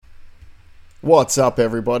What's up,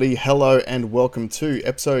 everybody? Hello and welcome to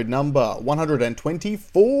episode number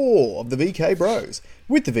 124 of the VK Bros.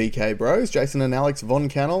 With the VK Bros, Jason and Alex Von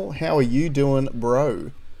Cannell. How are you doing,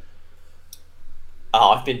 bro?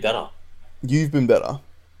 I've been better. You've been better.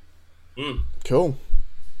 Cool.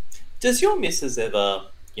 Does your missus ever,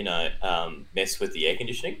 mess with the air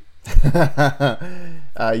conditioning?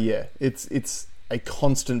 Yeah, it's a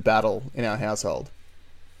constant battle in our household.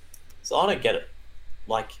 So I don't get it.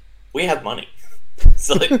 Like, we have money.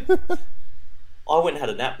 So I went and had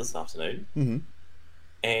a nap this afternoon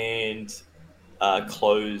and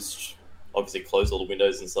closed all the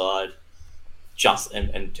windows inside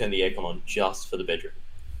and turned the aircon on just for the bedroom.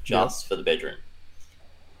 For the bedroom.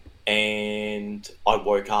 And I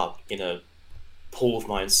woke up in a pool of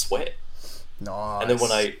my own sweat. Nice. And then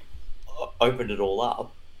when I opened it all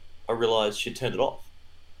up, I realised she'd turned it off.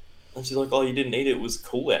 And she's like, "Oh, you didn't need it. It was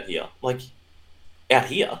cool out here." I'm like, out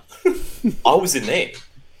here? I was in there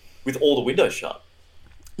with all the windows shut.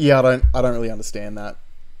 Yeah, I don't really understand that.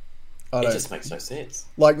 It just makes no sense.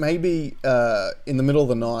 Like, maybe in the middle of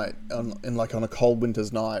the night, on a cold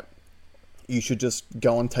winter's night, you should just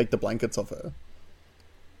go and take the blankets off her.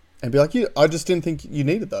 And be like, "Yeah, I just didn't think you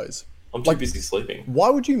needed those." I'm too busy sleeping. Why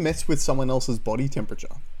would you mess with someone else's body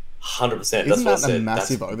temperature? 100%. Isn't that a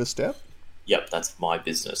massive overstep? Yep, that's my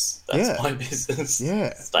business. That's my business.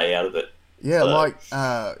 Yeah. Stay out of it.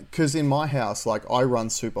 Yeah, because in my house, I run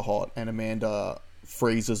super hot and Amanda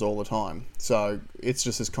freezes all the time. So it's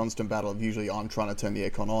just this constant battle of usually I'm trying to turn the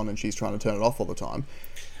aircon on and she's trying to turn it off all the time.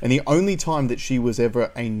 And the only time that she was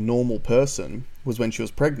ever a normal person was when she was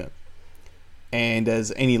pregnant. And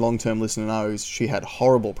as any long-term listener knows, she had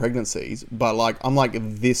horrible pregnancies. But, I'm,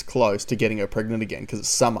 this close to getting her pregnant again because it's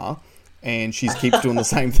summer and she keeps doing the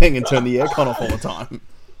same thing and turn the aircon off all the time.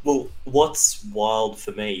 Well, what's wild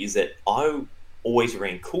for me is that I always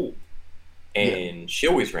ran cool and she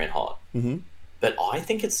always ran hot. Mm-hmm. But I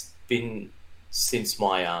think it's been since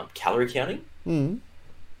my calorie counting. Mm-hmm.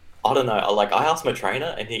 I don't know. I asked my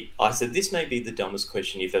trainer and I said, this may be the dumbest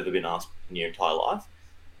question you've ever been asked in your entire life.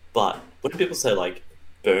 But when people say,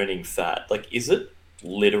 burning fat, is it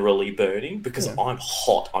literally burning? Because I'm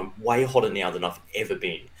hot. I'm way hotter now than I've ever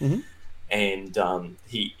been. Mm-hmm. And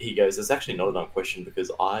he goes, it's actually not a dumb question because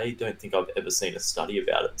I don't think I've ever seen a study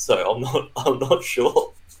about it. So I'm not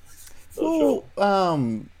sure.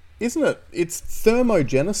 Isn't it? It's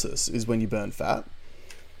thermogenesis is when you burn fat.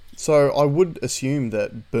 So I would assume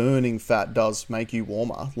that burning fat does make you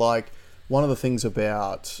warmer. One of the things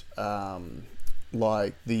about the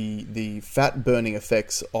fat burning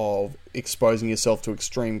effects of exposing yourself to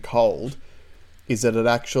extreme cold is that it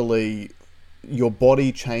actually, your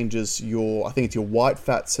body changes I think it's your white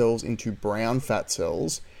fat cells into brown fat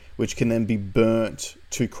cells, which can then be burnt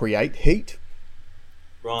to create heat.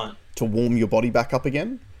 Right. To warm your body back up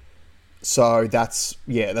again. So that's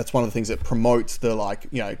one of the things that promotes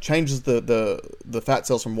changes the fat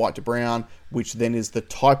cells from white to brown, which then is the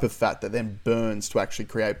type of fat that then burns to actually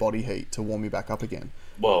create body heat to warm you back up again.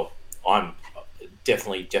 Well, I'm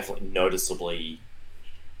definitely noticeably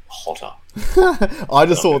hotter. I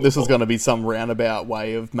just thought this was going to be some roundabout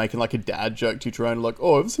way of making a dad joke to your own,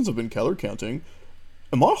 ever since I've been calorie counting,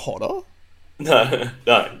 am I hotter? No.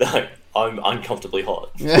 I'm uncomfortably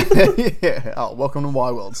hot. Yeah. Oh, welcome to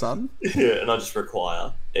my world, son. Yeah, and I just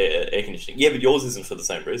require air conditioning. Yeah, but yours isn't for the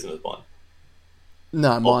same reason as mine.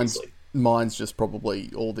 No, mine's just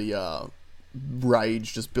probably all the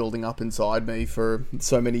rage just building up inside me for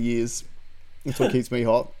so many years. That's what keeps me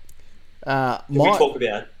hot. Can we talk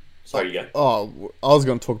about... Sorry, you go. Oh, I was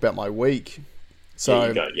going to talk about my week. So, yeah,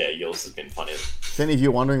 you go. Yeah, yours has been funny. If any of you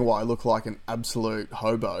are wondering why I look like an absolute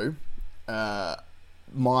hobo,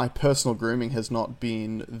 my personal grooming has not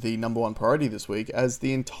been the number one priority this week, as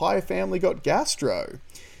the entire family got gastro.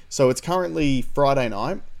 So it's currently Friday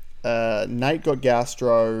night. Nate got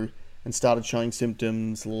gastro and started showing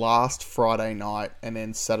symptoms last Friday night and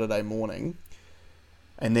then Saturday morning.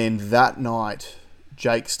 And then that night,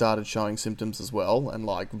 Jake started showing symptoms as well, and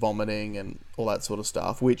vomiting and all that sort of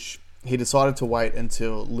stuff, which he decided to wait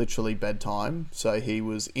until literally bedtime. So he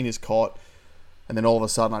was in his cot. And then all of a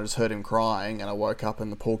sudden I just heard him crying and I woke up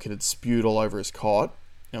and the poor kid had spewed all over his cot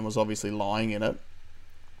and was obviously lying in it.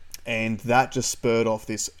 And that just spurred off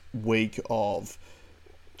this week of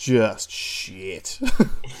just shit.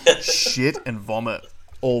 Shit and vomit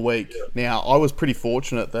all week. Now, I was pretty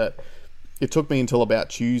fortunate that it took me until about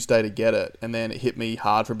Tuesday to get it, and then it hit me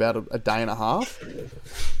hard for about a day and a half.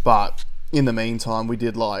 But in the meantime, we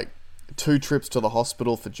did 2 trips to the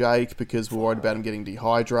hospital for Jake because we're worried about him getting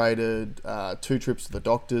dehydrated. 2 trips to the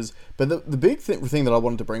doctors. But the big thing that I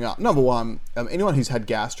wanted to bring up, number one, anyone who's had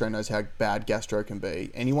gastro knows how bad gastro can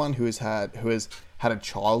be. Anyone who has had a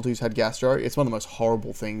child who's had gastro, it's one of the most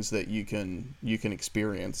horrible things that you can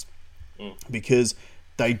experience because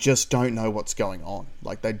they just don't know what's going on.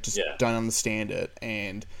 Like, they just don't understand it,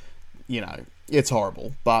 and it's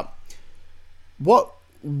horrible. But what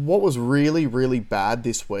was really, really bad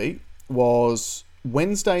this week was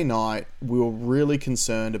Wednesday night. We were really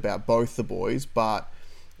concerned about both the boys, but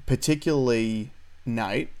particularly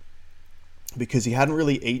Nate, because he hadn't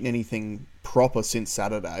really eaten anything proper since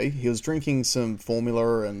Saturday. He was drinking some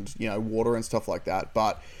formula and water and stuff like that,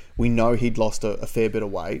 but we know he'd lost a fair bit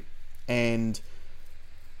of weight. And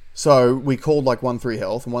so we called 1-3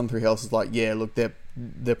 Health, and 1-3 Health is like, yeah, look, the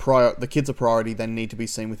kids are priority. They need to be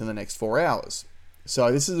seen within the next 4 hours.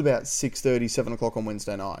 So this is about 6:30, 7 o'clock on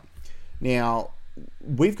Wednesday night. Now,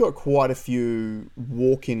 we've got quite a few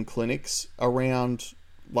walk-in clinics around,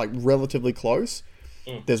 relatively close.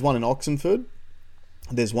 There's one in Oxenford,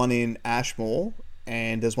 there's one in Ashmore,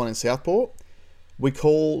 and there's one in Southport. We've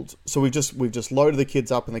just loaded the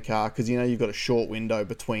kids up in the car because you've got a short window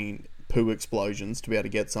between poo explosions to be able to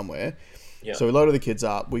get somewhere. Yep. So we loaded the kids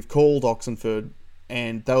up. We've called Oxenford,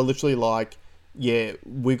 and they were literally like, yeah,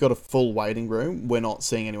 we've got a full waiting room. We're not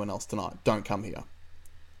seeing anyone else tonight. Don't come here.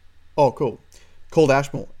 Oh, cool. Called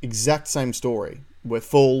Ashmore. Exact same story. We're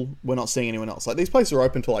full. We're not seeing anyone else. These places are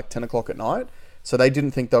open till 10 o'clock at night. So they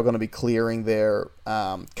didn't think they were going to be clearing their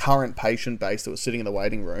current patient base that was sitting in the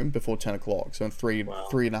waiting room before 10 o'clock. So in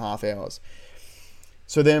 3.5 hours.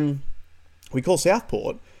 So then we call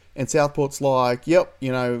Southport, and Southport's like, yep,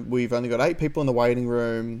 we've only got 8 people in the waiting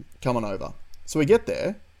room. Come on over. So we get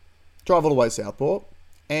there, drive all the way to Southport,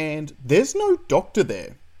 and there's no doctor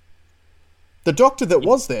there. The doctor that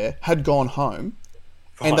was there had gone home,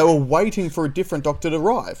 and they were waiting for a different doctor to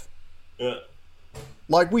arrive. Yeah.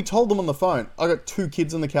 We told them on the phone, I got 2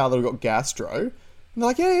 kids in the car that have got gastro. And they're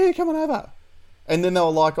like, yeah, come on over. And then they were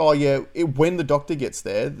like, oh yeah, when the doctor gets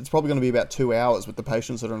there, it's probably going to be about 2 hours with the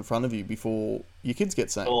patients that are in front of you before your kids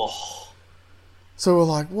get seen. Oh. So we're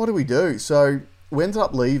like, what do we do? So we ended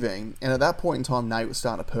up leaving, and at that point in time, Nate was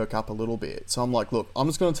starting to perk up a little bit. So I'm like, look, I'm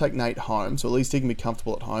just going to take Nate home, so at least he can be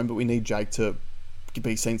comfortable at home, but we need Jake to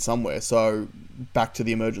be seen somewhere. So back to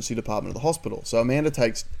the emergency department of the hospital. So Amanda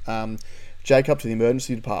takes Jake up to the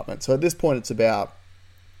emergency department. So at this point, it's about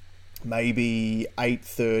maybe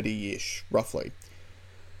 8:30-ish, roughly.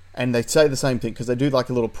 And they say the same thing, because they do a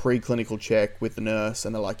little pre-clinical check with the nurse,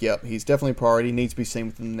 and they're like, yep, he's definitely a priority, needs to be seen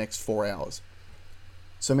within the next 4 hours.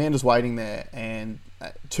 So Amanda's waiting there, and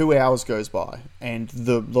 2 hours goes by, and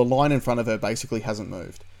the line in front of her basically hasn't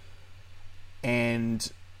moved.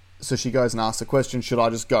 And so she goes and asks the question, should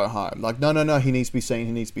I just go home? No, he needs to be seen,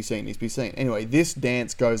 he needs to be seen, he needs to be seen. Anyway, this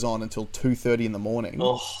dance goes on until 2:30 in the morning.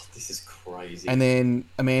 Oh, this is crazy. And then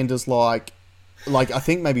Amanda's like, I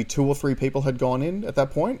think maybe 2 or 3 people had gone in at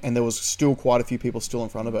that point, and there was still quite a few people still in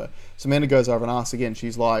front of her. So Amanda goes over and asks again.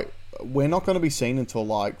 She's like, we're not going to be seen until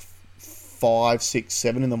 5, 6,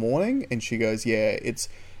 7 in the morning. And she goes, yeah, it's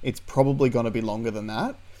probably going to be longer than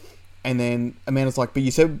that. And then Amanda's like, but you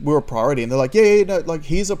said we're a priority. And they're like, yeah, no,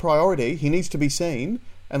 he's a priority. He needs to be seen.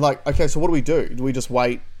 And okay, so what do we do? Do we just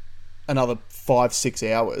wait another 5, 6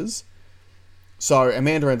 hours? So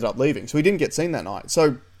Amanda ended up leaving. So he didn't get seen that night.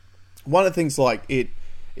 So one of the things it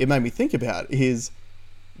made me think about is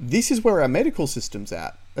this is where our medical system's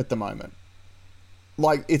at the moment.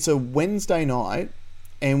 It's a Wednesday night,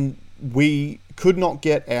 and we could not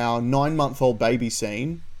get our 9-month-old baby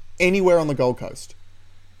seen anywhere on the Gold Coast.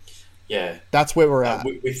 Yeah. That's where we're at.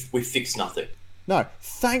 We fixed nothing. No,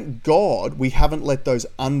 thank God we haven't let those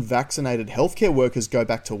unvaccinated healthcare workers go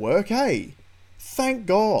back to work, hey? Thank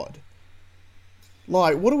God.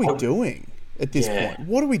 What are we doing at this point?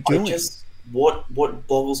 What are we doing? What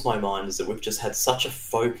boggles my mind is that we've just had such a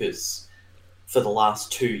focus for the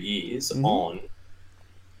last 2 years on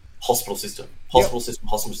hospital system.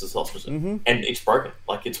 Mm-hmm. And it's broken.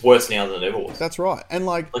 It's worse now than it ever was. That's right. And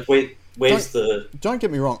Don't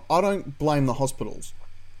get me wrong, I don't blame the hospitals.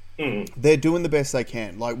 They're doing the best they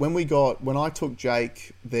can. When I took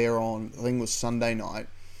Jake there on, I think it was Sunday night,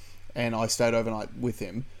 and I stayed overnight with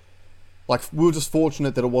him, we were just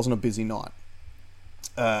fortunate that it wasn't a busy night.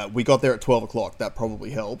 We got there at 12 o'clock. That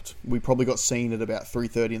probably helped. We probably got seen at about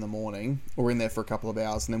 3:30 in the morning. We were in there for a couple of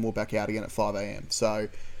hours, and then we're back out again at 5 a.m. So,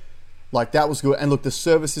 that was good. And look, the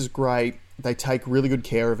service is great. They take really good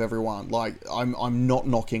care of everyone. I'm not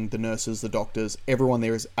knocking the nurses, the doctors. Everyone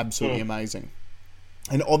there is absolutely amazing.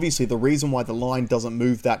 And obviously, the reason why the line doesn't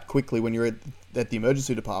move that quickly when you're at at the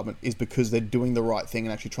emergency department is because they're doing the right thing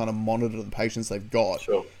and actually trying to monitor the patients they've got.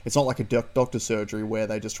 Sure. It's not like a doctor's surgery where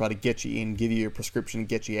they just try to get you in, give you a prescription,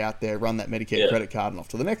 get you out there, run that Medicare credit card and off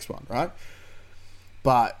to the next one, right?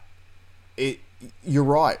 But you're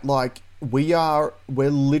right. Like, we're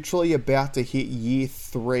literally about to hit year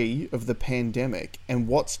 3 of the pandemic, and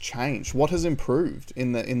what's changed? What has improved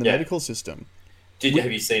in the medical system?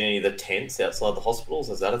 Have you seen any of the tents outside the hospitals?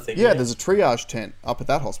 Is that a thing? Yeah, there's a triage tent up at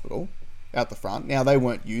that hospital out the front. Now, they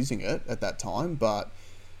weren't using it at that time, but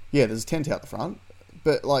yeah, there's a tent out the front.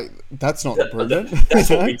 But, like, that's not improvement. That's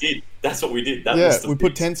what we did. That's what we did. That was we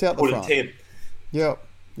put tents out the front. Put a tent. Yeah.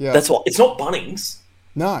 That's what. It's not Bunnings.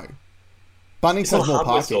 No. Bunnings has more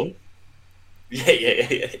parking.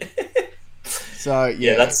 Yeah. So,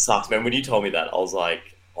 yeah. That sucks, man. When you told me that, I was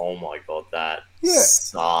like, oh my God, that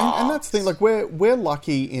sucks. And that's the thing. Like, we're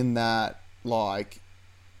lucky in that, like,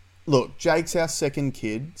 look, Jake's our second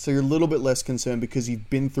kid, so you're a little bit less concerned because you've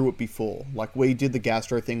been through it before. Like, we did the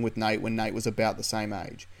gastro thing with Nate when Nate was about the same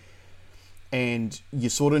age. And you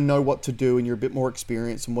sort of know what to do and you're a bit more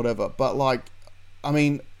experienced and whatever. But, like, I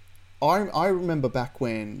mean, I remember back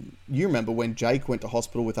when... You remember when Jake went to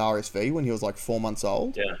hospital with RSV when he was, like, 4 months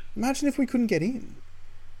old? Yeah. Imagine if we couldn't get in.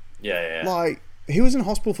 Yeah. Like, he was in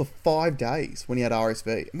hospital for 5 days when he had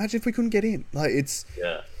RSV. Imagine if we couldn't get in. Like, it's...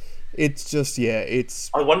 Yeah. It's just, it's...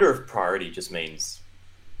 I wonder if priority just means,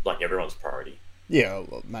 like, everyone's priority. Yeah,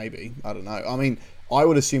 well, maybe. I don't know. I mean, I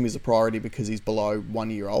would assume he's a priority because he's below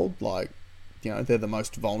 1 year old. Like, you know, they're the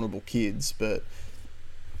most vulnerable kids. But,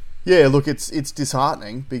 yeah, look, it's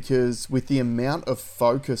disheartening because with the amount of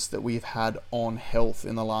focus that we've had on health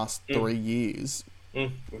in the last 3 years...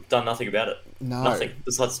 We've done nothing about it. No. Nothing.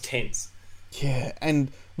 Besides tents. Yeah,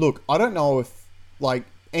 and look, I don't know if, like,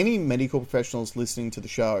 any medical professionals listening to the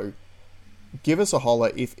show, give us a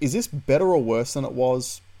holler. Is this better or worse than it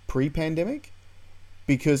was pre-pandemic?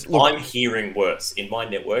 Because look, I'm hearing worse. In my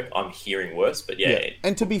network, I'm hearing worse, but yeah.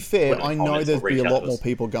 And to be fair, I know there's be a lot more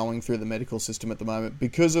people going through the medical system at the moment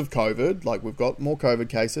because of COVID. Like, we've got more COVID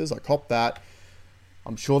cases. I cop that.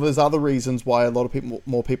 I'm sure there's other reasons why a lot of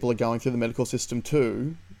more people are going through the medical system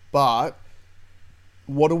too. But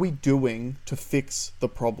what are we doing to fix the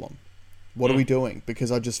problem? What are we doing? Because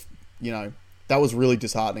I just, that was really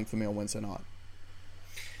disheartening for me on Wednesday night.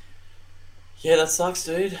 Yeah, that sucks,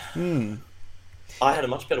 dude. I had a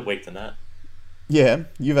much better week than that. Yeah,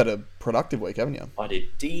 you've had a productive week, haven't you? I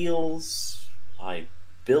did deals. I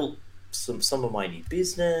built some of my new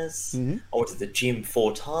business. I went to the gym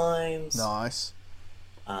 4 times. Nice.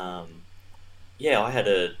 Yeah,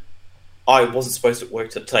 I wasn't supposed to work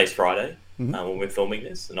today's Friday when we're filming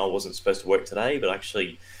this, and I wasn't supposed to work today, but I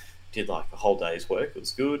actually did like a whole day's work. It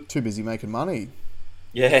was good. Too busy making money.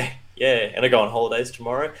 Yeah, and I go on holidays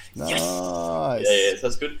tomorrow. Nice. Yes! Yeah, so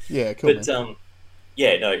that's good. Yeah, cool. But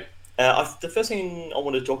the first thing I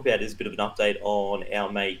want to talk about is a bit of an update on our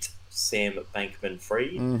mate Sam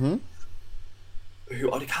Bankman-Fried,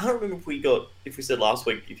 who I can't remember if we said last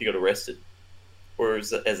week if he got arrested, or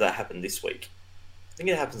has that happened this week? I think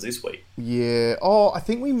it happens this week. Yeah. Oh, I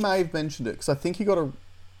think we may have mentioned it because I think he got a.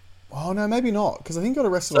 Oh no, maybe not because I think he got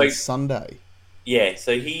arrested on Sunday. Yeah,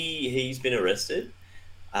 so he's been arrested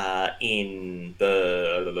in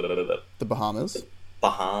the Bahamas.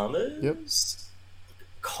 Bahamas. Yep.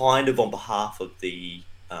 Kind of on behalf of the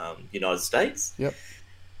United States. Yep.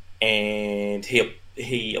 And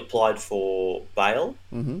he applied for bail.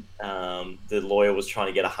 The lawyer was trying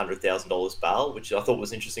to get $100,000 bail, which I thought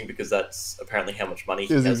was interesting because that's apparently how much money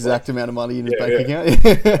he has. The exact amount of money in his bank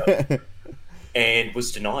account. And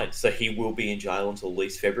was denied. So he will be in jail until at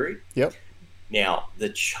least February. Yep. Now, the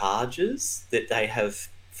charges that they have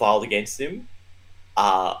filed against him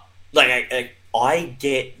are... I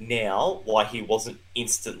get now why he wasn't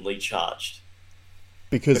instantly charged.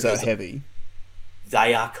 Because they're heavy.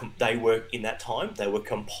 They were, in that time, they were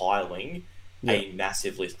compiling a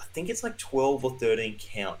massive list. I think it's like 12 or 13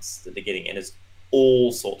 counts that they're getting, and it's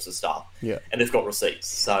all sorts of stuff. Yeah. And they've got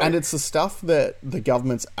receipts. And it's the stuff that the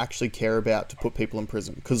governments actually care about to put people in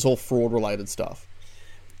prison, because it's all fraud-related stuff.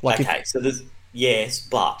 So there's... Yes,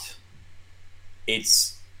 but it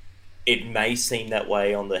may seem that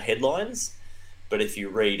way on the headlines, but if you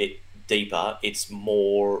read it deeper, it's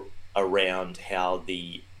more around how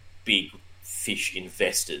the big fish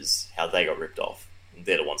investors, how they got ripped off.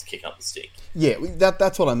 They're the ones kicking up the stink. Yeah,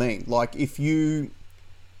 that's what I mean. Like, if you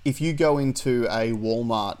go into a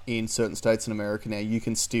Walmart in certain states in America now, you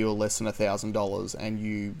can steal less than $1,000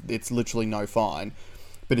 and it's literally no fine.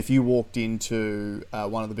 But if you walked into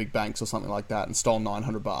one of the big banks or something like that and stole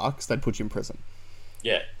 $900, they'd put you in prison.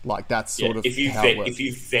 Yeah. Like, that's sort of how it works. If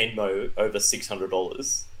you Venmo over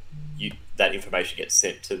 $600, that information gets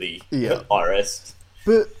sent to the Yeah. IRS.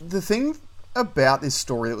 But the thing about this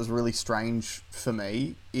story that was really strange for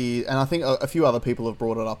me is, and I think a few other people have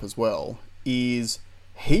brought it up as well, is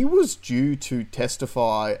he was due to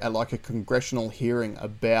testify at like a congressional hearing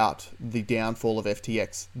about the downfall of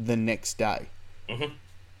FTX the next day. Mm-hmm.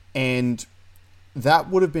 And that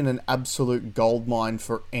would have been an absolute goldmine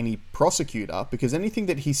for any prosecutor, because anything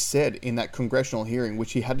that he said in that congressional hearing,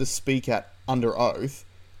 which he had to speak at under oath,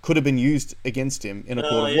 could have been used against him in a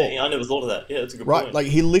court of law. Yeah, I never thought of that. Yeah, that's a good right? point. Like,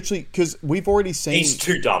 he literally... Because we've already seen... He's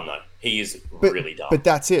too dumb, though. He is really dumb. But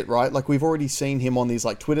that's it, right? Like, we've already seen him on these,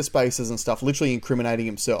 like, Twitter spaces and stuff, literally incriminating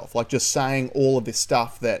himself. Like, just saying all of this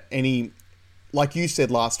stuff that any... Like you said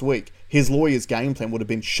last week, his lawyer's game plan would have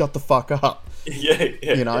been, shut the fuck up. Yeah.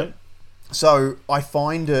 You know? Yeah. So, I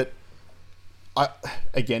find it...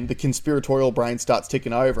 again, the conspiratorial brain starts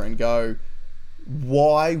ticking over and go...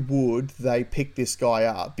 Why would they pick this guy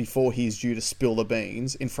up before he's due to spill the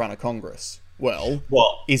beans in front of Congress? Well,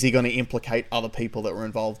 is he going to implicate other people that were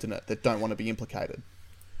involved in it that don't want to be implicated?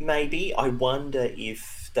 Maybe. I wonder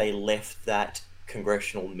if they left that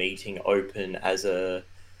congressional meeting open as a...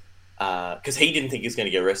 Because he didn't think he was going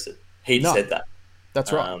to get arrested. He'd said that.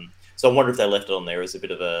 That's right. So I wonder if they left it on there as a bit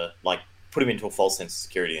of a... Like, put him into a false sense of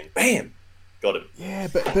security and bam! Got him. Yeah,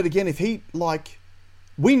 but again, if he, like...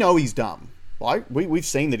 We know he's dumb. Like, we've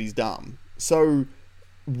seen that he's dumb. So,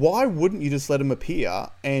 why wouldn't you just let him appear?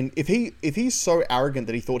 And if he's so arrogant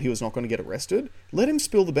that he thought he was not going to get arrested, let him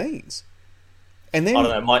spill the beans. And then, I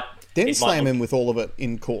don't know, then slam him with all of it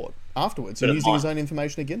in court afterwards and using his own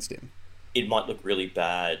information against him. It might look really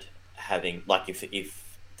bad having... Like,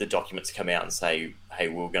 if the documents come out and say, hey,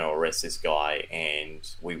 we're going to arrest this guy and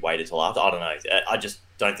we waited till after. I don't know. I just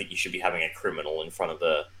don't think you should be having a criminal in front of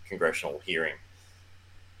the congressional hearing.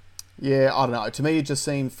 Yeah, I don't know. To me, it just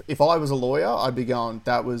seemed... If I was a lawyer, I'd be going,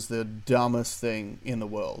 that was the dumbest thing in the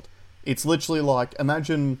world. It's literally like,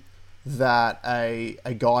 imagine that a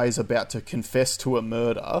guy is about to confess to a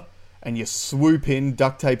murder, and you swoop in,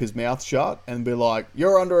 duct tape his mouth shut, and be like,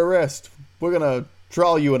 you're under arrest. We're going to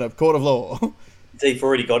trial you in a court of law. They've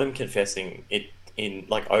already got him confessing it in,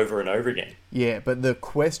 like, over and over again. Yeah, but the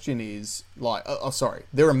question is, like... sorry.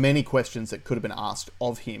 There are many questions that could have been asked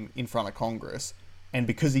of him in front of Congress. And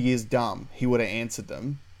because he is dumb, he would have answered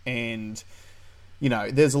them. And, you know,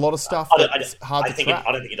 there's a lot of stuff that's hard to track.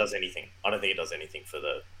 I don't think it does anything. I don't think it does anything for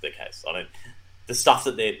the case. The stuff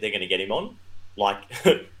that they're going to get him on, like,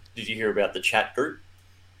 did you hear about the chat group?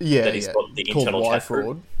 Yeah, that he's got the internal chat fraud.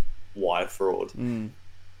 Group? Wire fraud.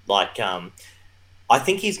 Like, I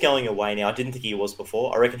think he's going away now. I didn't think he was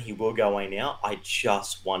before. I reckon he will go away now. I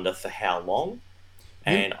just wonder for how long.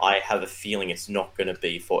 And I have a feeling it's not going to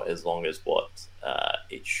be for as long as what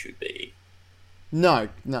it should be. No,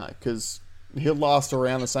 because he'll last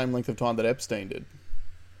around the same length of time that Epstein did.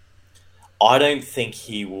 I don't think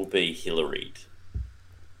he will be Hillaried.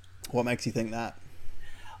 What makes you think that?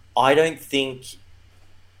 I don't think...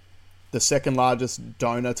 The second largest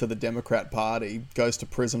donor to the Democrat Party goes to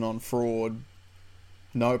prison on fraud.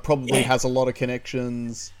 No, probably has a lot of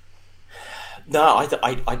connections... No,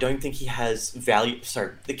 I don't think he has value.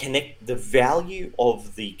 Sorry, the value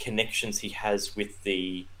of the connections he has with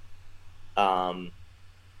the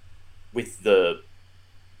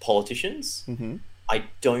politicians, I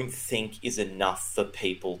don't think is enough for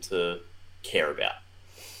people to care about.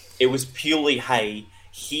 It was purely, hey,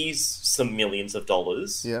 here's some millions of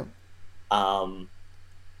dollars. Yeah.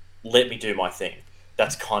 Let me do my thing.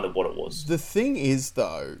 That's kind of what it was. The thing is,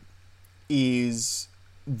 though, is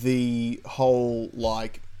the whole,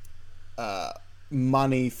 like,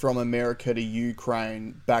 money from America to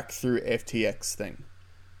Ukraine back through FTX thing.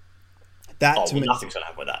 That to me, nothing's going to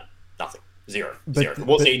happen with that. Nothing. Zero.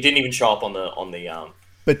 Well, so he didn't even show up on the.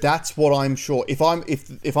 But that's what I'm sure. If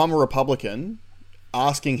I'm a Republican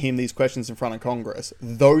asking him these questions in front of Congress,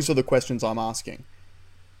 those are the questions I'm asking.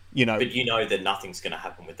 You know. But you know that nothing's going to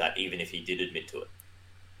happen with that, even if he did admit to it.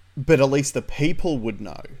 But at least the people would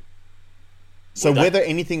know. So whether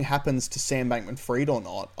anything happens to Sam Bankman-Fried or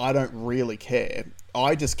not, I don't really care.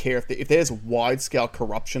 I just care if there's wide-scale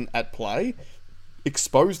corruption at play,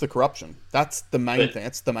 expose the corruption. That's the main thing.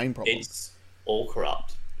 That's the main problem. It's all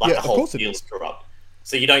corrupt. Like, the whole deal is corrupt.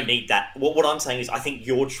 So you don't need that. What I'm saying is, I think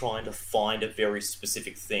you're trying to find a very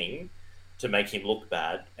specific thing to make him look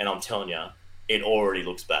bad, and I'm telling you, it already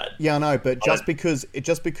looks bad. Yeah, I know, but just because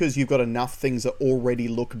you've got enough things that already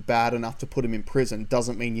look bad enough to put him in prison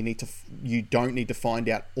doesn't mean you don't need to find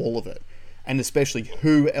out all of it, and especially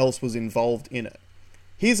who else was involved in it.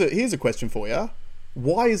 Here's a question for you: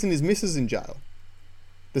 why isn't his missus in jail?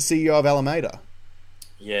 The CEO of Alameda.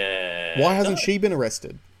 Yeah. Why hasn't she been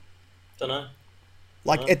arrested? Don't know.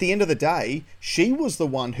 Like, at the end of the day, she was the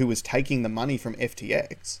one who was taking the money from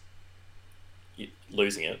FTX.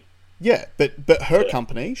 Losing it. Yeah, but her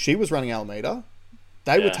company, she was running Alameda.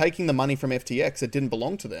 They were taking the money from FTX. It didn't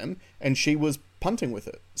belong to them, and she was punting with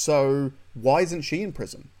it. So why isn't she in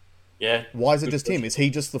prison? Yeah. Why is it just him? Is he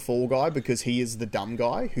just the fall guy because he is the dumb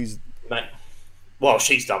guy who's... Mate, well,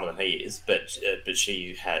 she's dumber than he is, but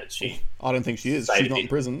she... I don't think she is. She's not in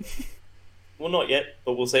prison. Well, not yet,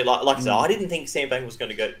 but we'll see. Like I said, I didn't think Sam Bankman was going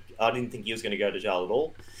to go... I didn't think he was going to go to jail at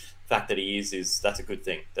all. The fact that he is that's a good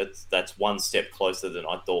thing. That's one step closer than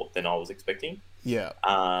I was expecting. Yeah.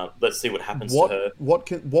 Let's see what happens to her.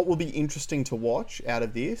 What will be interesting to watch out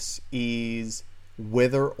of this is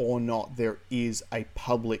whether or not there is a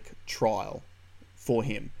public trial for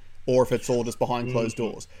him, or if it's all just behind closed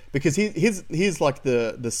doors. Because here's like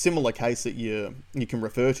the similar case that you can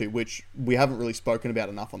refer to, which we haven't really spoken about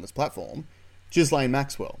enough on this platform. Ghislaine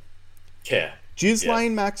Maxwell. Yeah.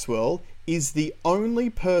 Ghislaine Maxwell is the only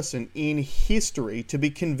person in history to be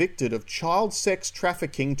convicted of child sex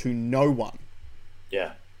trafficking to no one.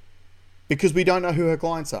 Yeah. Because we don't know who her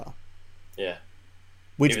clients are. Yeah.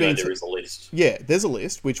 Which Even means though there is a list. Yeah, there's a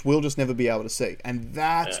list, which we'll just never be able to see. And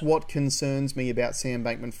that's what concerns me about Sam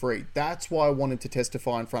Bankman-Fried. That's why I wanted to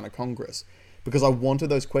testify in front of Congress. Because I wanted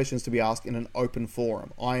those questions to be asked in an open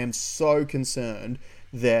forum. I am so concerned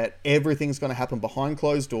that everything's going to happen behind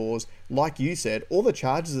closed doors. Like you said, all the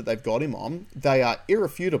charges that they've got him on, they are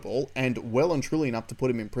irrefutable and well and truly enough to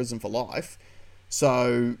put him in prison for life.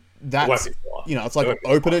 So that's, it's like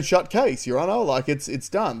open and shut case, Your Honor. Like, it's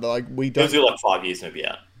done. Like, we don't... It'll do like 5 years and it'll be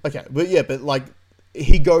out. Okay, but like,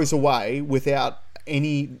 he goes away without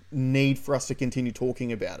any need for us to continue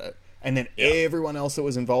talking about it. And then everyone else that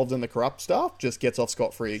was involved in the corrupt stuff just gets off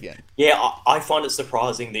scot-free again. Yeah, I find it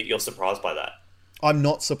surprising that you're surprised by that. I'm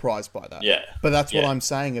not surprised by that. Yeah. But that's what I'm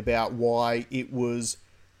saying about why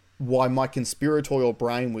my conspiratorial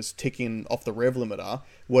brain was ticking off the rev limiter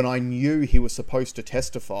when I knew he was supposed to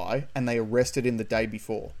testify and they arrested him the day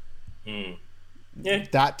before. Yeah.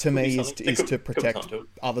 That to me is to protect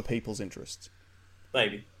other people's interests.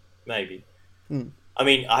 Maybe. I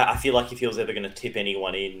mean, I feel like if he was ever going to tip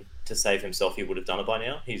anyone in to save himself, he would have done it by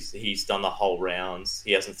now. He's done the whole rounds.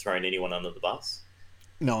 He hasn't thrown anyone under the bus.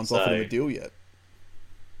 No one's offered him a deal yet.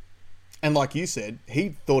 And like you said, he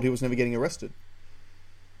thought he was never getting arrested.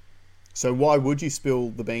 So why would you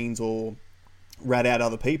spill the beans or rat out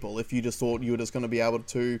other people if you just thought you were just going to be able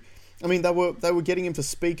to... I mean, they were getting him to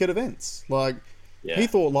speak at events. Like, he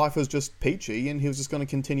thought life was just peachy and he was just going to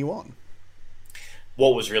continue on.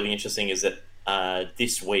 What was really interesting is that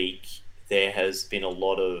this week there has been a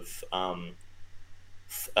lot of...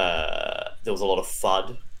 there was a lot of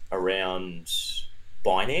FUD around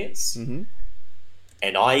Binance. Mm-hmm.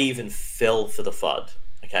 And I even fell for the FUD.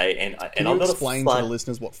 Okay, and I'm not explain to the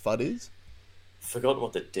listeners what FUD is? Forgotten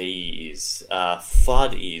what the D is.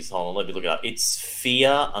 FUD is. Hold on, let me look it up. It's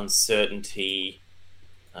fear, uncertainty.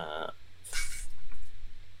 Hold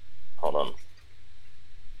on.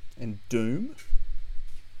 And doom.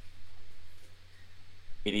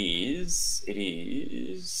 It is.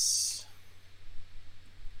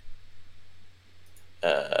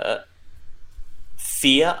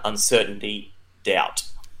 Fear, uncertainty, doubt.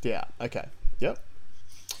 Yeah. Okay. Yep.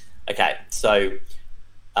 Okay. So,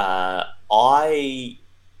 I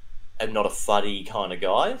am not a fuddy kind of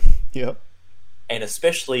guy. Yep. And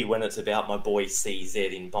especially when it's about my boy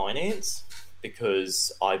CZ in Binance,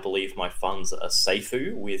 because I believe my funds are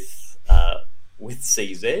safer with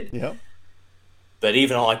CZ. Yep. But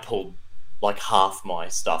even I pulled like half my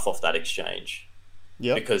stuff off that exchange.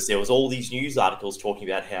 Yep. Because there was all these news articles talking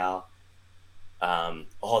about how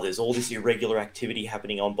there's all this irregular activity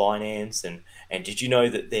happening on Binance, and did you know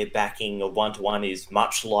that their backing of 1-to-1 is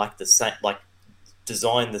much like the same, like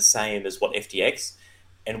designed the same as what FTX?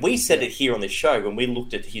 And we said it here on this show when we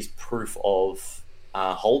looked at his proof of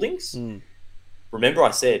holdings. Remember,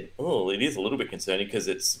 I said, it is a little bit concerning because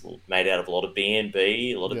it's made out of a lot of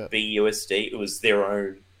BNB, a lot of BUSD. It was their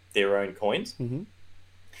own coins. Mm-hmm.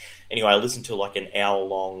 Anyway, I listened to like an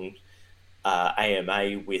hour-long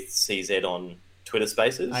AMA with CZ on Twitter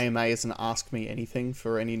Spaces. AMA isn't Ask Me Anything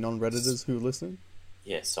for any non-Redditors who are listening.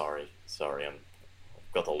 Yeah, sorry, I've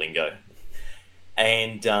got the lingo.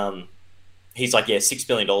 And he's like, $6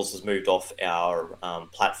 billion was moved off our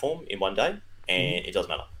platform in one day, and it doesn't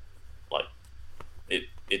matter. Like,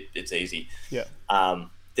 it's easy. Yeah.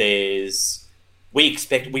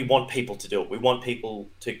 We want people to do it. We want people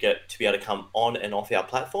to be able to come on and off our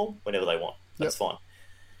platform whenever they want. That's fine.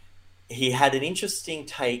 He had an interesting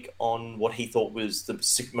take on what he thought was the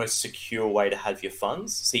most secure way to have your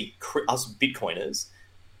funds. See, us Bitcoiners,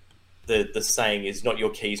 the saying is not your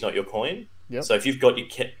keys, not your coin. Yep. So if you've got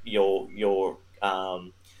your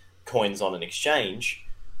coins on an exchange,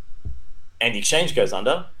 and the exchange goes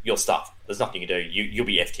under, you're stuffed. There's nothing you can do. You'll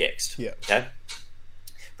be FTX'd. Yeah. Okay.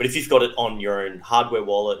 But if you've got it on your own hardware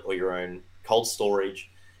wallet or your own cold storage,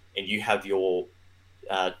 and you have your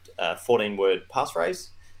 14-word passphrase,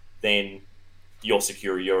 then you're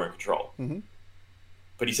secure. You're in control. Mm-hmm.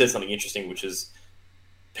 But he says something interesting, which is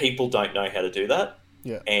people don't know how to do that.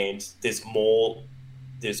 Yeah. And there's more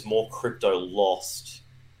crypto lost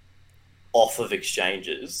off of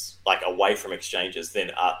exchanges, like away from exchanges,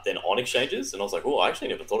 than on exchanges. And I was like, oh, I actually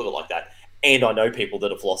never thought of it like that. And I know people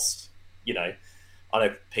that have lost, I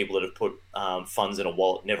know people that have put funds in a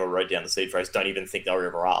wallet, never wrote down the seed phrase, don't even think they were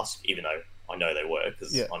ever asked, even though I know they were,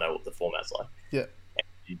 because I know what the format's like. Yeah.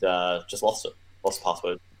 And just lost it. Lost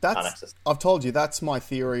password. Can't access. I've told you, that's my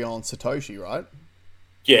theory on Satoshi, right?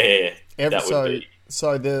 Yeah.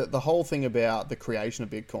 So the whole thing about the creation of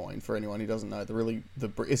Bitcoin, for anyone who doesn't know,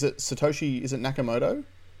 is it Satoshi? Is it Nakamoto?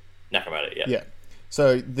 Nakamoto, yeah. Yeah.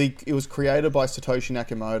 So it was created by Satoshi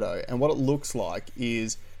Nakamoto, and what it looks like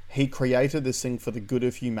is he created this thing for the good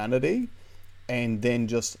of humanity, and then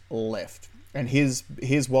just left. And his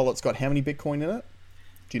wallet's got how many Bitcoin in it?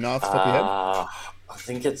 Do you know off the top of your head? I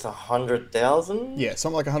think it's 100,000. Yeah,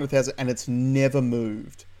 something like 100,000, and it's never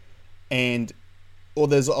moved. Or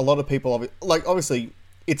there's a lot of people, obviously,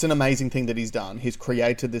 it's an amazing thing that he's done. He's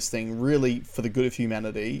created this thing really for the good of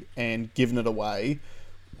humanity and given it away.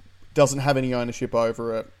 Doesn't have any ownership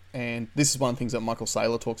over it. And this is one of the things that Michael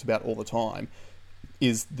Saylor talks about all the time,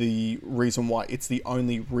 is the reason why it's the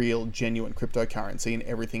only real, genuine cryptocurrency, and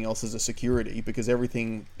everything else is a security, because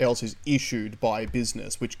everything else is issued by a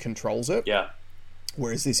business which controls it. Yeah.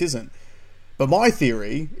 Whereas this isn't. But my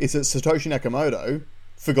theory is that Satoshi Nakamoto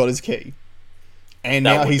forgot his key. And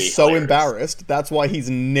now he's so embarrassed. That's why he's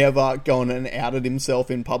never gone and outed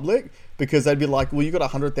himself in public, because they'd be like, well, you got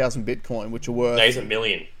 100,000 Bitcoin, which are worth... No, he's a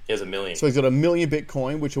million. He has a million. So he's got 1 million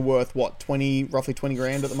Bitcoin, which are worth, what, roughly 20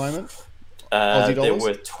 grand at the moment? Aussie dollars? They're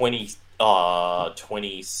worth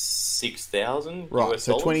 26,000 Right, US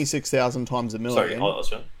so dollars. 26,000 times a million.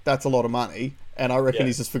 Sorry. That's a lot of money. And I reckon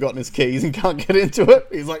he's just forgotten his keys and can't get into it.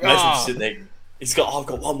 He's like, Imagine sitting there. I've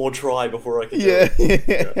got one more try before I can do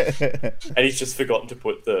it. And he's just forgotten to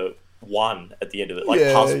put the 1 at the end of it,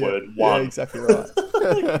 password 1. Yeah, exactly right.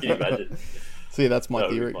 Can you imagine? So yeah, that's my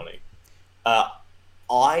theory. theory.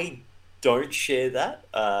 I don't share that.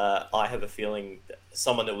 I have a feeling that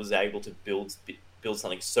someone that was able to build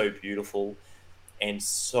something so beautiful and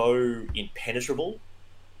so impenetrable,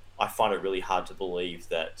 I find it really hard to believe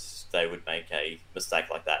that they would make a mistake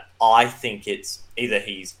like that. I think it's either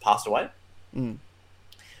he's passed away,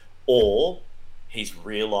 or he's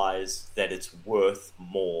realised that it's worth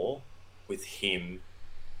more with him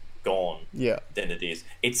gone than it is.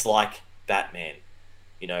 It's like Batman,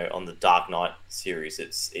 on the Dark Knight series.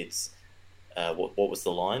 It's what was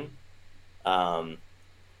the line?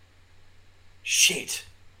 Shit.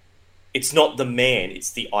 It's not the man,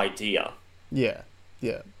 it's the idea. Yeah.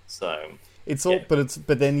 So it's all,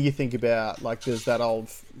 but then you think about, there's that old,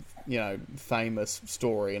 famous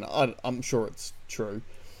story, and I'm sure it's true,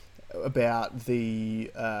 about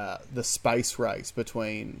the space race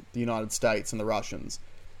between the United States and the Russians,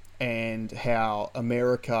 and how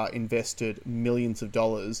America invested millions of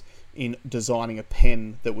dollars in designing a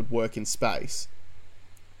pen that would work in space,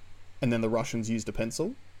 and then the Russians used a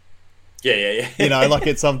pencil. Yeah.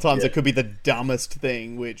 It could be the dumbest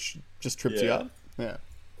thing, which just trips you up.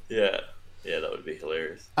 Yeah, that would be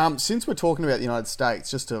hilarious. Since we're talking about the United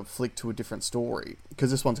States, just to flick to a different story,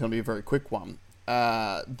 because this one's going to be a very quick one.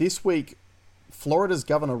 This week, Florida's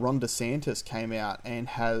Governor Ron Desantis came out and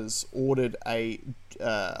has ordered a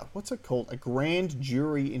grand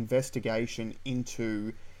jury investigation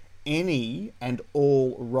into any and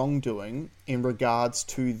all wrongdoing in regards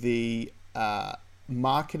to the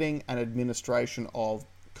marketing and administration of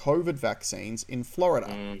COVID vaccines in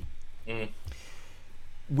Florida.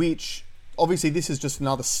 Which, obviously, this is just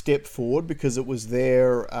another step forward, because it was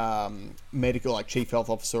their medical, chief health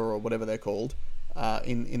officer or whatever they're called,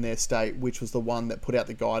 in their state, which was the one that put out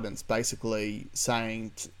the guidance basically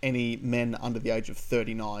saying to any men under the age of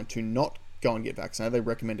 39 to not go and get vaccinated. They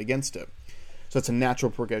recommend against it. So it's a natural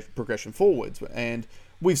progression forwards. And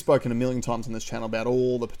we've spoken a million times on this channel about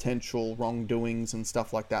all the potential wrongdoings and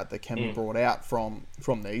stuff like that can be brought out from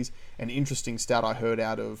these. An interesting stat I heard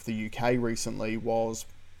out of the UK recently was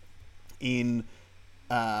in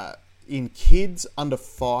kids under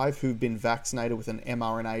 5 who've been vaccinated with an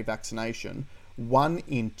mRNA vaccination, 1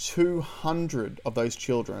 in 200 of those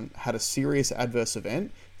children had a serious adverse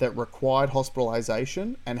event that required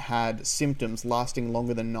hospitalization and had symptoms lasting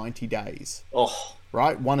longer than 90 days. Oh.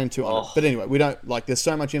 Right? 1 in 200. Oh. But anyway, we don't, like, there's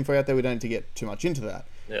so much info out there, we don't need to get too much into that.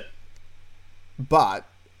 Yeah. But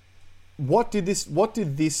what did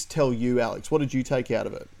this tell you, Alex? What did you take out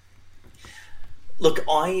of it? Look,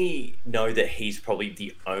 I know that he's probably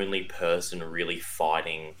the only person really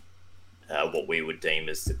fighting what we would deem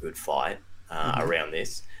as the good fight around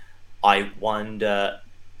this. I wonder...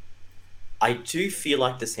 I do feel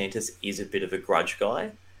like DeSantis is a bit of a grudge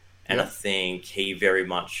guy, and I think he very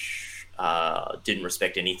much didn't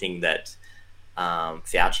respect anything that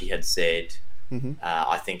Fauci had said.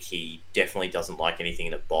 I think he definitely doesn't like anything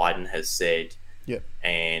that Biden has said,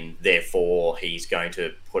 and therefore he's going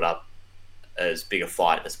to put up as big a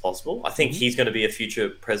fight as possible. I think he's going to be a future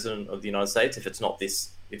president of the United States. If it's not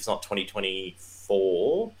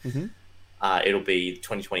 2024, it'll be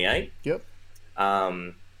 2028.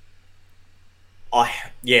 I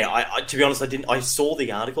to be honest, I saw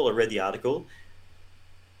the article, I read the article.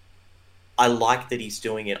 I like that he's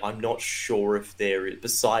doing it. I'm not sure if there is,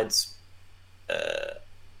 besides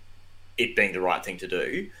it being the right thing to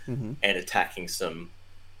do and attacking some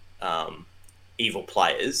evil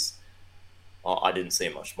players, I didn't see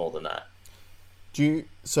much more than that.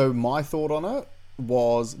 So my thought on it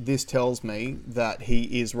was, this tells me that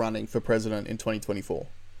he is running for president in 2024.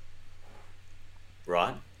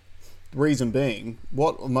 Right. The reason being,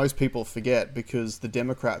 what most people forget, because the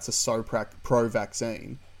Democrats are so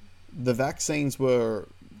pro-vaccine, the vaccines were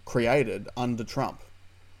created under Trump.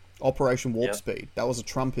 Operation Warp Speed. That was a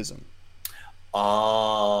Trumpism.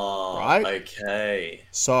 Oh, right? Okay.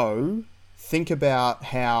 So, think about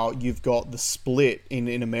how you've got the split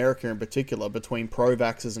in America in particular between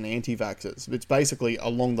pro-vaxxers and anti-vaxxers. It's basically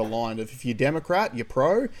along the line of, if you're Democrat, you're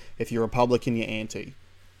pro. If you're Republican, you're anti.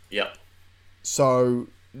 Yep. So...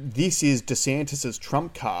 this is DeSantis'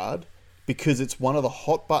 trump card because it's one of the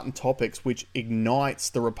hot button topics which ignites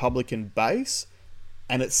the Republican base,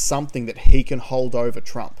 and it's something that he can hold over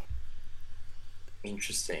Trump.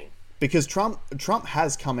 Interesting. Because Trump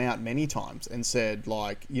has come out many times and said,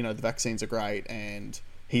 like, you know, the vaccines are great, and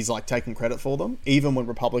he's like taking credit for them, even when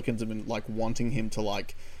Republicans have been like wanting him to,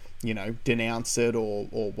 like, you know, denounce it or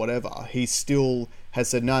whatever. He still has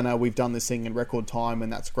said, no, we've done this thing in record time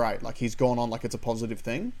and that's great. Like, he's gone on like it's a positive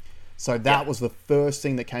thing. So that was the first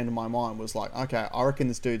thing that came to my mind, was like, okay, I reckon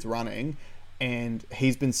this dude's running, and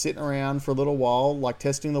he's been sitting around for a little while, like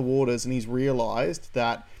testing the waters, and he's realized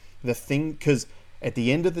that the thing, because at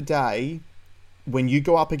the end of the day, when you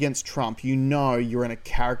go up against Trump, you know you're in a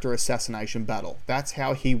character assassination battle. That's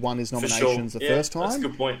how he won his nominations the first time. That's a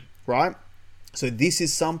good point. Right? So this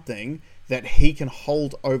is something that he can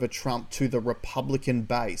hold over Trump to the Republican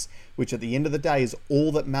base, which at the end of the day is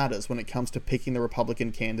all that matters when it comes to picking the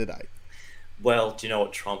Republican candidate. Well, do you know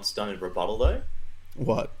what Trump's done in rebuttal, though?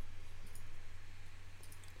 What?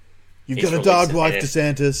 You've got a dog wife,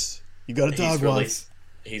 DeSantis. You've got a dog wife.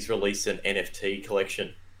 He's released an NFT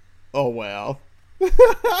collection. Oh, wow. I'm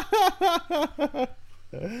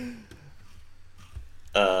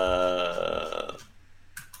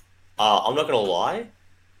not going to lie.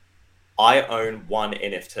 I own one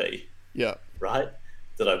NFT. Yeah. Right?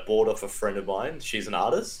 That I bought off a friend of mine. She's an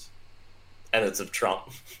artist. And it's of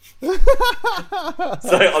Trump. So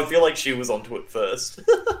I feel like she was onto it first.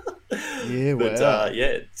 Yeah, but wow.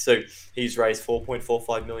 so he's raised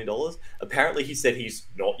 $4.45 million. Apparently he said he's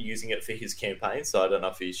not using it for his campaign, so I don't know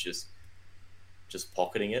if he's just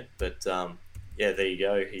pocketing it. But there you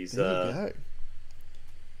go. He's there you go.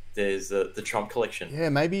 There's the Trump collection. Yeah,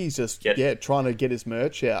 maybe he's just trying to get his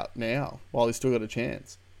merch out now while he's still got a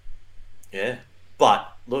chance. Yeah,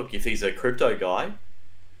 but look, if he's a crypto guy,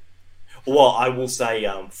 well, I will say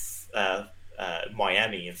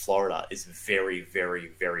Miami in Florida is very,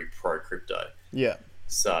 very, very pro crypto. Yeah.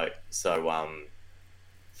 So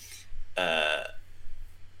I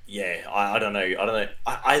don't know.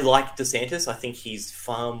 I like DeSantis. I think he's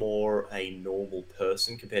far more a normal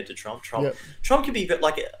person compared to Trump. Trump can be a bit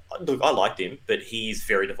like, look, I liked him, but he's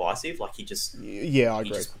very divisive. Like, he just... Yeah, I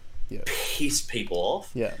agree. Pissed people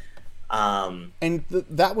off. Yeah. And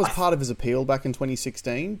that was part of his appeal back in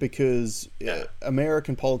 2016, because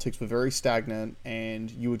American politics were very stagnant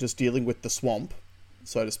and you were just dealing with the swamp,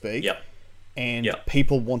 so to speak. Yep. And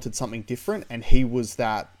people wanted something different, and he was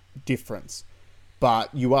that difference.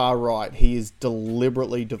 But you are right, he is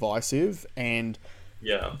deliberately divisive, and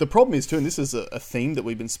the problem is too, and this is a theme that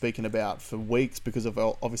we've been speaking about for weeks because of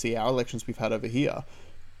obviously our elections we've had over here.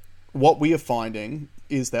 What we are finding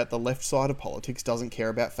is that the left side of politics doesn't care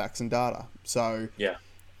about facts and data. So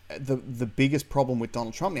the biggest problem with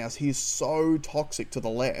Donald Trump now is he is so toxic to the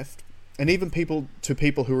left, and even people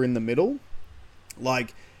who are in the middle.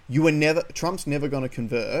 Like, Trump's never going to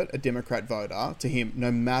convert a Democrat voter to him,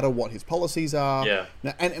 no matter what his policies are. Yeah.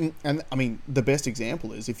 Now, and I mean, the best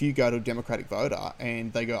example is if you go to a Democratic voter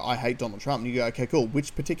and they go, "I hate Donald Trump," and you go, "Okay, cool.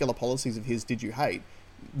 Which particular policies of his did you hate?"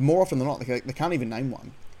 More often than not, they can't even name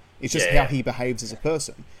one. It's just how he behaves as a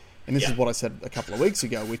person. And this is what I said a couple of weeks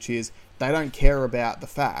ago, which is they don't care about the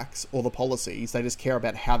facts or the policies. They just care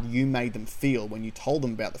about how you made them feel when you told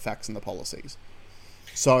them about the facts and the policies.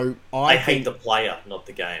 So I hate the player, not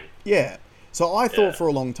the game. Yeah. So I thought for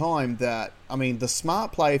a long time that, I mean, the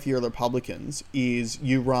smart play if you're the Republicans is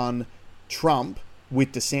you run Trump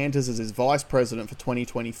with DeSantis as his vice president for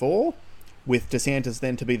 2024, with DeSantis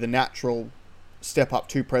then to be the natural step up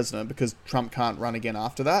to president because Trump can't run again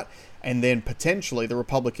after that. And then potentially the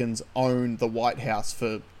Republicans own the White House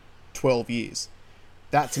for 12 years.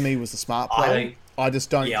 That to me was the smart play. I just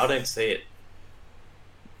don't... Yeah, I don't see it.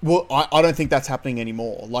 Well, I don't think that's happening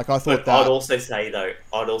anymore. Like, I thought I'd also say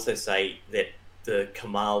that the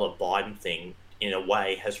Kamala Biden thing, in a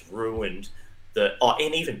way, has ruined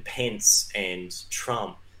and even Pence and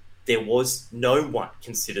Trump, there was no one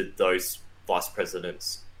considered those vice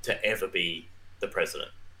presidents to ever be the president.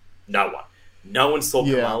 No one. No one thought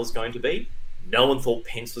Kamala was going to be. No one thought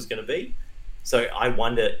Pence was going to be. So I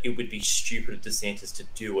wonder, it would be stupid of DeSantis to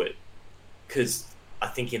do it, because I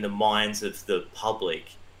think in the minds of the public,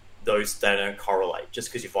 they don't correlate. Just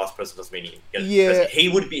because you're vice president doesn't mean you're going to be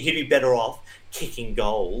president. He'd be better off kicking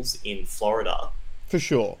goals in Florida for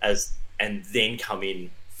sure, and then come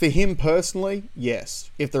in. For him personally,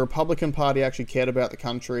 yes. If the Republican Party actually cared about the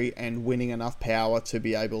country and winning enough power to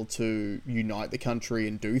be able to unite the country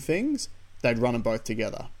and do things, they'd run them both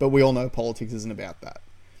together. But we all know politics isn't about that.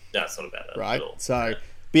 No, it's not about that, right? At all. So,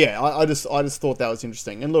 but yeah, I just thought that was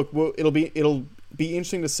interesting. And look, it'll be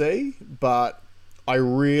interesting to see, but I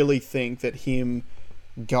really think that him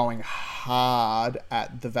going hard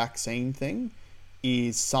at the vaccine thing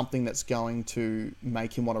is something that's going to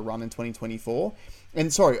make him want to run in 2024.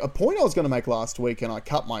 And sorry, a point I was going to make last week, and I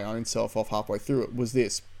cut my own self off halfway through it, was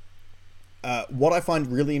this. What I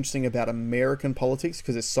find really interesting about American politics,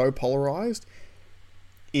 because it's so polarized,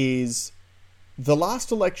 is the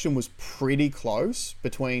last election was pretty close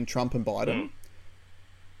between Trump and Biden.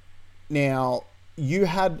 Now, you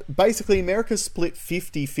had basically America split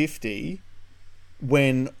 50-50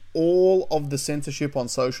 when all of the censorship on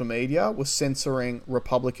social media was censoring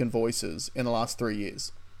Republican voices in the last 3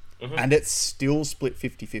 years. And it's still split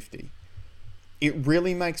 50-50. It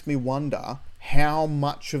really makes me wonder how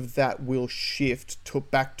much of that will shift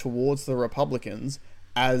back towards the Republicans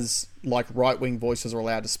as like right-wing voices are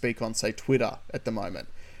allowed to speak on, say, Twitter at the moment.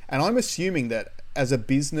 And I'm assuming that as a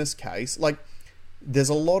business case, like there's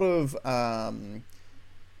a lot of...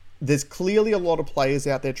 there's clearly a lot of players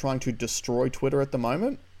out there trying to destroy Twitter at the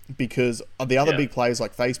moment, because the other big players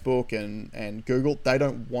like Facebook and Google, they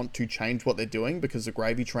don't want to change what they're doing because the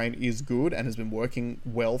gravy train is good and has been working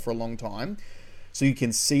well for a long time. So you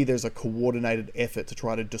can see there's a coordinated effort to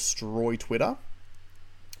try to destroy Twitter.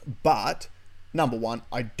 But, number one,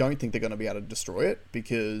 I don't think they're going to be able to destroy it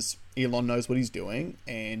because Elon knows what he's doing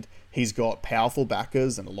and he's got powerful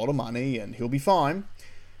backers and a lot of money and he'll be fine.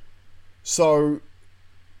 So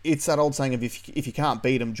it's that old saying of if you can't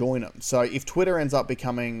beat them, join them. So if Twitter ends up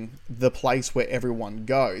becoming the place where everyone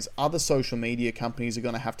goes, other social media companies are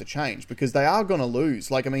going to have to change because they are going to lose.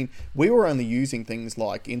 Like, I mean, we were only using things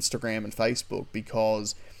like Instagram and Facebook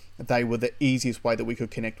because they were the easiest way that we could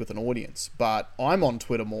connect with an audience. But I'm on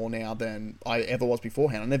Twitter more now than I ever was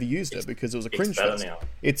beforehand. I never used it because it was a cringe fest.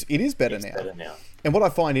 It is better now. And what I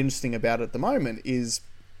find interesting about it at the moment is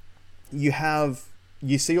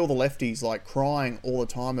you see all the lefties like crying all the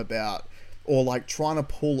time about, or like trying to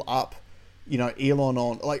pull up, you know, Elon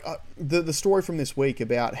on, like the story from this week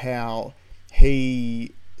about how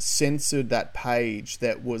he censored that page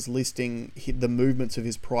that was listing the movements of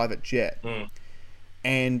his private jet.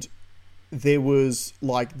 And there was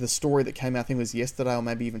like the story that came out, I think it was yesterday or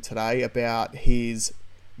maybe even today, about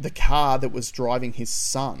the car that was driving his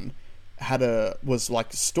son was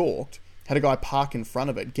like stalked. Had a guy park in front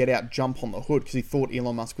of it, get out, jump on the hood because he thought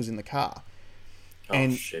Elon Musk was in the car.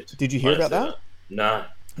 Shit. Did you hear about that? No.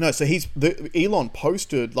 So Elon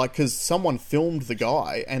posted, like, because someone filmed the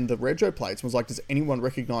guy and the rego plates and was like, does anyone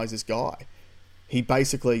recognize this guy? He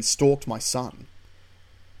basically stalked my son.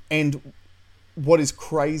 And what is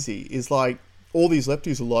crazy is like, all these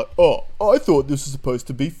lefties are like, oh, I thought this was supposed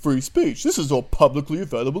to be free speech. This is all publicly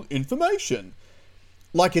available information.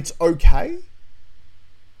 Like, it's okay.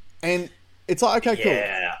 And it's like, okay, cool.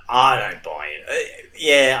 Yeah, I don't buy it.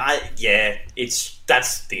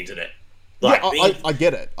 That's the internet. Like, yeah, I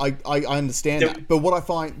get it. I understand that. But what I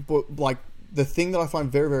find, the thing that I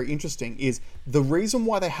find very, very interesting is the reason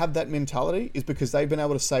why they have that mentality is because they've been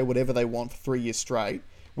able to say whatever they want for 3 years straight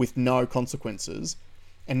with no consequences.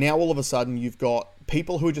 And now all of a sudden you've got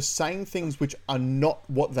people who are just saying things which are not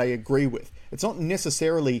what they agree with. It's not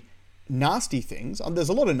necessarily nasty things. There's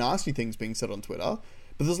a lot of nasty things being said on Twitter,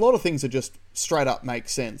 but there's a lot of things that just straight up make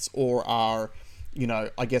sense or are,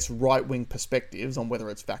 I guess right-wing perspectives on whether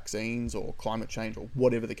it's vaccines or climate change or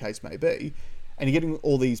whatever the case may be. And you're getting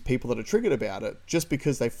all these people that are triggered about it just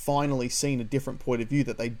because they've finally seen a different point of view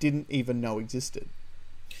that they didn't even know existed.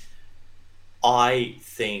 I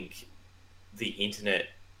think the internet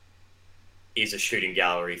is a shooting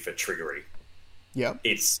gallery for triggery. Yeah.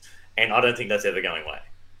 And I don't think that's ever going away.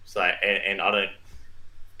 So, and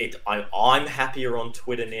I'm happier on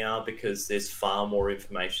Twitter now because there's far more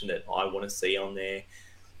information that I want to see on there.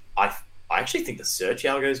 I actually think the search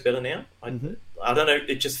algo is better now. I don't know.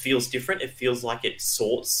 It just feels different. It feels like it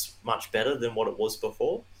sorts much better than what it was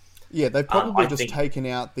before. Yeah, they've probably taken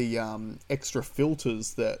out the extra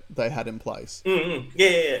filters that they had in place.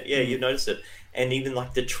 You notice it. And even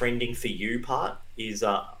like the trending for you part is,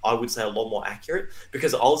 I would say, a lot more accurate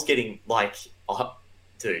because I was getting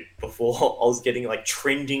before I was getting like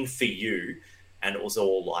trending for you and it was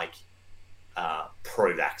all like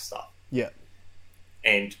pro-vax stuff. Yeah.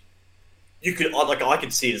 And you could, I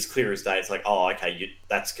could see it as clear as day. It's like, oh, okay,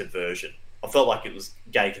 that's conversion. I felt like it was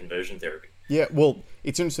gay conversion therapy. Yeah, well,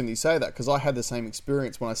 it's interesting you say that because I had the same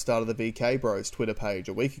experience when I started the VK Bros Twitter page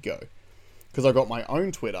a week ago. Because I got my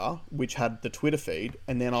own Twitter, which had the Twitter feed,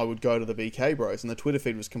 and then I would go to the VK Bros, and the Twitter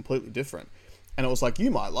feed was completely different. And it was like,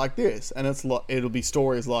 you might like this. And it'll be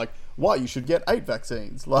stories like, why you should get 8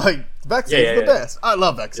 vaccines. Like, vaccines are the best. I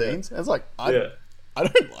love vaccines. Yeah. And it's like, I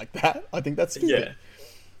don't like that. I think that's stupid.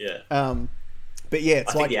 Yeah. But yeah,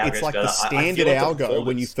 it's like the standard algo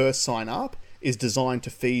when you first sign up is designed to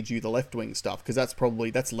feed you the left-wing stuff because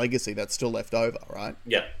that's legacy that's still left over, right?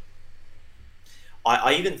 Yeah.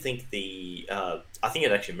 I even think I think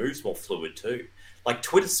it actually moves more fluid too. Like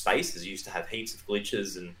Twitter Spaces used to have heaps of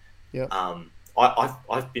glitches, and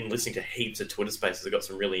I've been listening to heaps of Twitter Spaces. I've got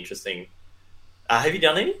some really interesting. Have you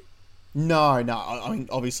done any? No. I mean,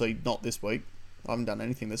 obviously not this week. I haven't done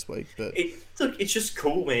anything this week, but it's just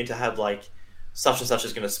cool, man, to have like such and such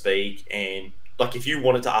is going to speak, and like if you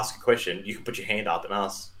wanted to ask a question, you can put your hand up and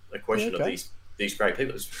ask a question of these great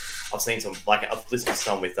people. I've seen some, like I've listened to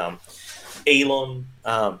some with Elon,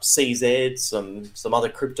 CZ, some other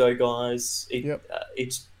crypto guys.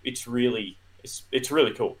 It's really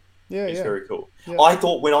cool. It's very cool. Yeah. I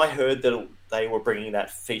thought when I heard that they were bringing that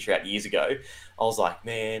feature out years ago, I was like,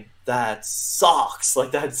 man, that sucks.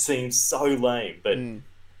 Like that seems so lame, but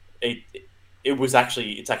it's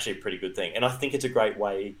actually a pretty good thing, and I think it's a great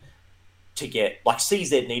way to get, like,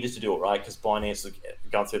 CZ needed to do it, right? Because Binance was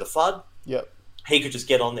going through the flood. Yep. He could just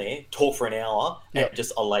get on there, talk for an hour, and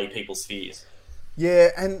just allay people's fears.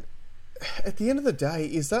 Yeah, and at the end of the day,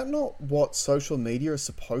 is that not what social media is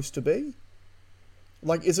supposed to be?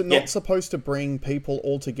 Like, is it not supposed to bring people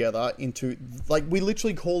all together into, like, we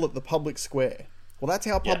literally call it the public square. Well, that's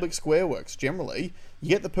how public square works, generally. You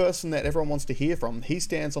get the person that everyone wants to hear from, he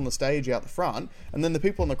stands on the stage out the front, and then the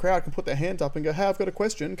people in the crowd can put their hands up and go, hey, I've got a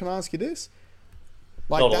question, can I ask you this?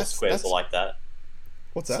 Like, not all squares are like that.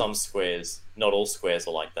 What's that? Some squares, not all squares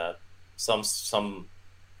are like that. Some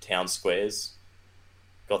town squares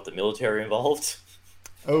got the military involved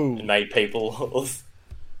and made people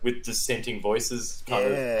with dissenting voices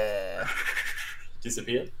kind of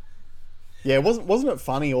disappear. Yeah, wasn't it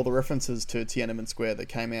funny, all the references to Tiananmen Square that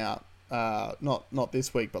came out, not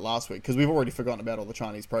this week, but last week, because we've already forgotten about all the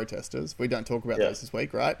Chinese protesters. We don't talk about those this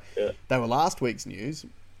week, right? Yeah. They were last week's news,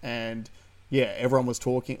 and everyone was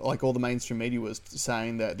talking, like all the mainstream media was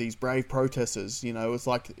saying that these brave protesters, it was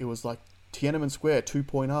like Tiananmen Square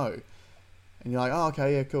 2.0. And you're like, oh,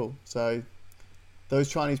 okay, yeah, cool. So those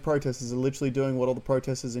Chinese protesters are literally doing what all the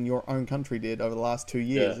protesters in your own country did over the last 2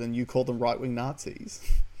 years, and you call them right-wing Nazis.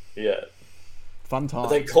 Yeah. Fun time.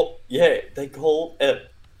 They call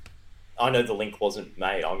it. I know the link wasn't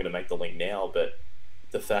made. I'm going to make the link now, but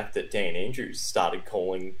the fact that Dan Andrews started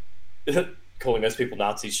calling those people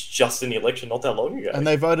Nazis just in the election not that long ago, and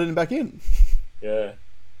they voted him back in. Yeah,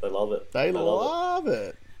 they love it. They love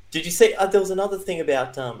it. Did you see? There was another thing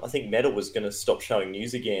about. I think Meta was going to stop showing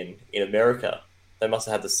news again in America. They must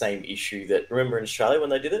have had the same issue that. Remember in Australia when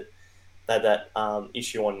they did it? They had that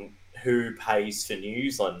issue on who pays for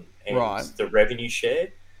news and the revenue share.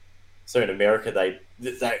 So in America, they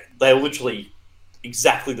were literally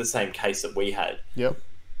exactly the same case that we had. Yep.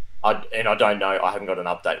 I don't know. I haven't got an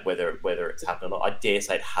update whether it's happened or not. I dare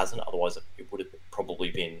say it hasn't. Otherwise, it would have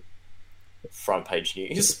probably been front page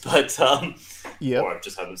news. But or I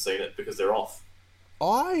just haven't seen it because they're off.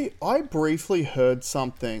 I briefly heard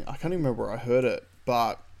something. I can't even remember where I heard it,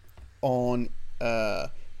 but on I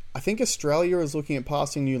think Australia is looking at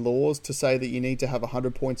passing new laws to say that you need to have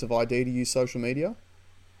 100 points of ID to use social media.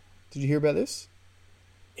 Did you hear about this?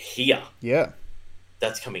 Here. Yeah.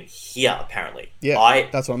 That's coming here, apparently. Yeah,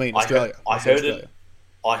 that's what I mean, Australia.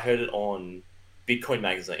 I heard it on Bitcoin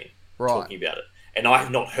Magazine talking about it. And I have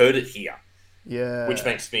not heard it here. Yeah. Which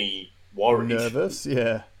makes me worried. Nervous,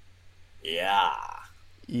 yeah. Yeah.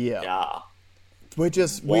 We're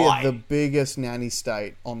the biggest nanny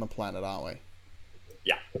state on the planet, aren't we?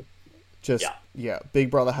 Yeah. Big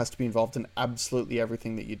Brother has to be involved in absolutely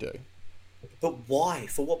everything that you do. But why?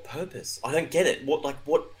 For what purpose? I don't get it. What?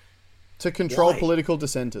 To control political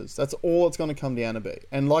dissenters. That's all it's going to come down to be.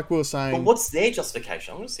 And like we were saying... But what's their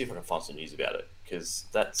justification? I'm going to see if I can find some news about it, because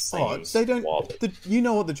that seems wild. You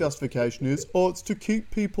know what the justification is? It's to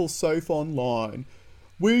keep people safe online.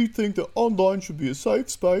 We think that online should be a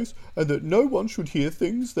safe space and that no one should hear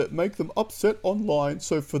things that make them upset online.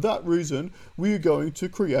 So for that reason, we are going to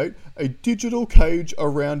create a digital cage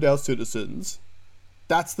around our citizens.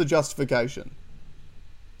 That's the justification.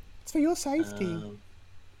 It's for your safety.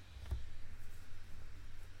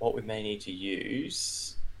 What we may need to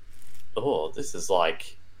use... Oh, this is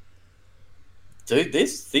like... Dude,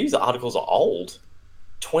 these articles are old.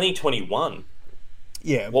 2021.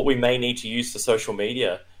 Yeah. What we may need to use for social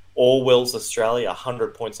media. Orwell's Australia,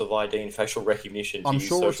 100 points of ID and facial recognition to use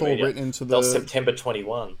social media. I'm sure it's all written into the... That was September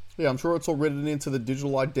 21. Yeah, I'm sure it's all written into the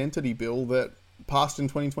digital identity bill that passed in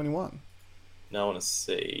 2021. Now I want to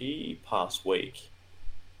see past week.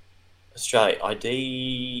 Australia,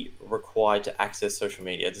 ID required to access social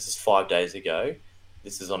media. This is 5 days ago.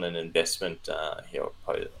 This is on an investment. Here, I'll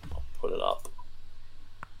put it up.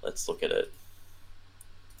 Let's look at it.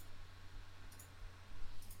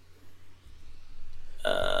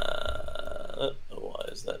 Why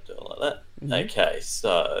is that doing like that? Mm-hmm. Okay,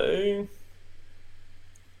 so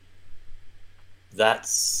that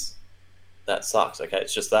sucks. Okay,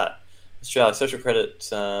 it's just that. Australia social credit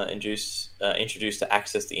introduced to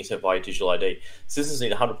access the internet via digital ID. Citizens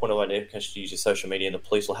need 100 point of identification to use your social media, and the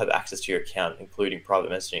police will have access to your account, including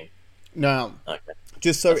private messaging. Now,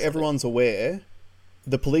 just so everyone's aware,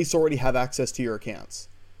 the police already have access to your accounts.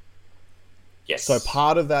 Yes. So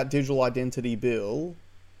part of that digital identity bill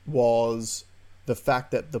was the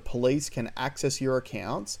fact that the police can access your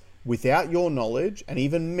accounts without your knowledge and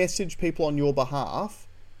even message people on your behalf.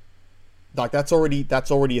 Like that's already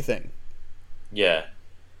a thing. Yeah.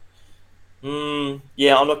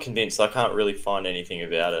 Yeah, I'm not convinced. I can't really find anything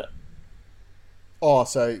about it. Oh,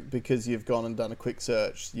 so because you've gone and done a quick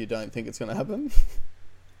search, you don't think it's going to happen?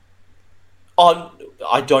 Oh,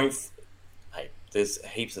 I don't... Hey, there's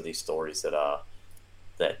heaps of these stories that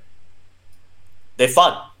they're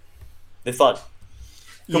fun. They're fun.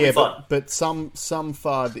 Could be fun. But some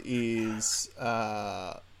FUD is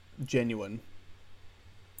genuine.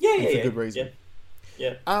 Yeah. For good reason.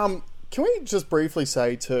 Yeah. Can we just briefly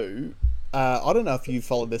say too, I don't know if you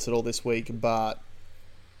followed this at all this week, but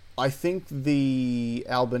I think the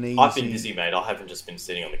Albanese... I've been busy, mate. I haven't just been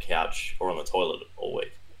sitting on the couch or on the toilet all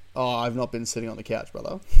week. Oh, I've not been sitting on the couch,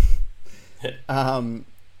 brother.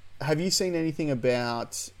 Have you seen anything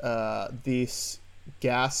about this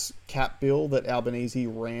gas cap bill that Albanese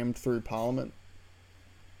rammed through Parliament?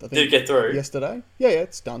 Did it get through? Yesterday? Yeah,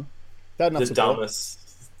 it's done. The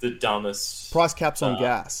dumbest... Price caps on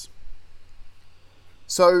gas.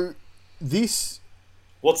 So, this...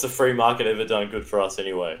 What's the free market ever done good for us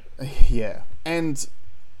anyway? Yeah. And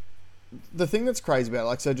the thing that's crazy about it,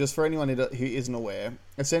 like, so just for anyone who isn't aware,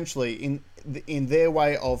 essentially, in their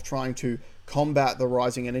way of trying to combat the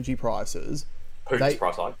rising energy prices... Putin's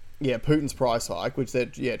price hike. Yeah, Putin's price hike, which they're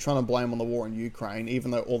trying to blame on the war in Ukraine,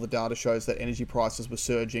 even though all the data shows that energy prices were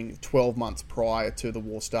surging 12 months prior to the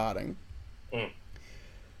war starting.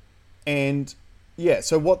 And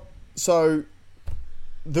what are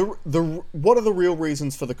the real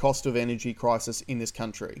reasons for the cost of energy crisis in this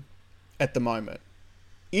country at the moment?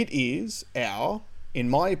 It is our, in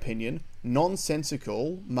my opinion,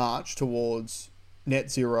 nonsensical march towards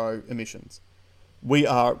net zero emissions. We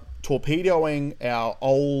are torpedoing our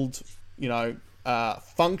old,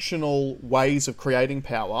 functional ways of creating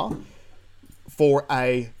power for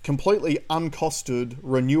a completely uncosted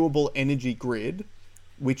renewable energy grid,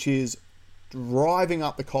 which is driving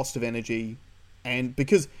up the cost of energy. And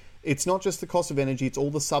because it's not just the cost of energy, it's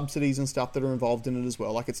all the subsidies and stuff that are involved in it as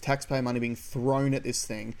well. Like, it's taxpayer money being thrown at this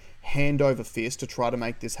thing, hand over fist, to try to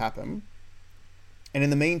make this happen. And in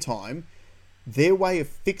the meantime, their way of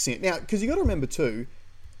fixing it... Now, because you got to remember too,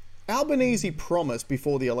 Albanese promised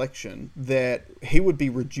before the election that he would be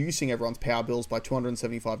reducing everyone's power bills by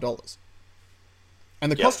 $275.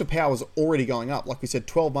 And the cost of power is already going up, like we said,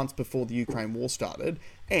 12 months before the Ukraine war started.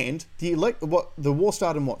 And the war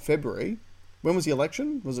started in, February? When was the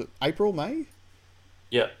election? Was it April, May?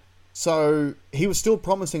 Yeah. So he was still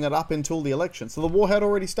promising it up until the election. So the war had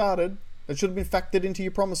already started. It should have been factored into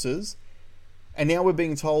your promises. And now we're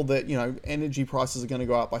being told that, energy prices are going to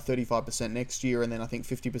go up by 35% next year, and then I think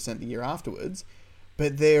 50% the year afterwards.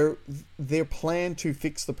 But their plan to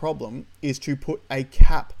fix the problem is to put a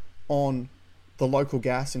cap on the local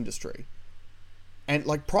gas industry. And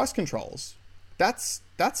like price controls, that's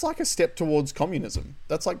like a step towards communism.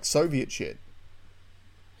 That's like Soviet shit.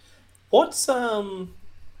 What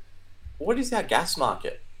is our gas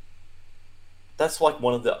market? That's like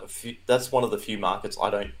one of the few markets I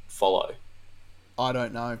don't follow. I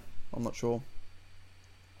don't know. I'm not sure.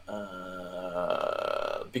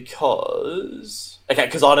 Because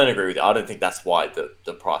I don't agree with you. I don't think that's why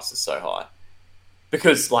the price is so high.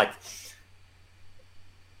 Because like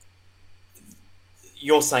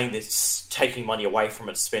you're saying they're taking money away from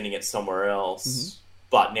it, spending it somewhere else,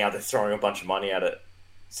 but now they're throwing a bunch of money at it.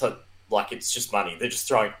 So like it's just money. They're just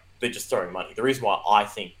throwing money. The reason why I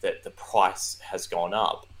think that the price has gone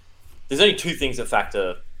up, there's only two things that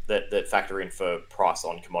factor in for price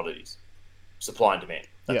on commodities: supply and demand.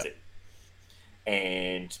 That's it.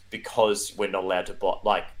 And because we're not allowed to buy,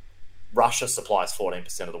 like Russia supplies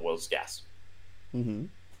 14% of the world's gas, and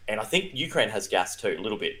I think Ukraine has gas too, a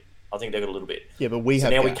little bit. I think they've got a little bit. Yeah, but we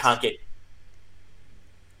have now gas. We can't get.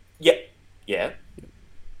 Yeah,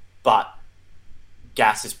 but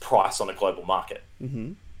gas is priced on a global market.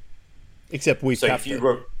 Except we. So if you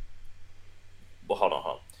well, hold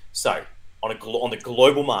on. So on the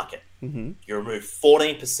global market, you remove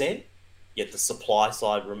 14%, yet the supply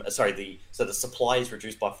side. So the supply is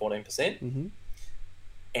reduced by 14%,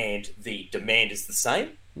 and the demand is the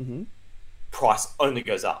same. Price only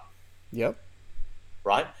goes up. Yep.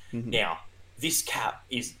 Right? Now, this cap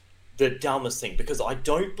is the dumbest thing because I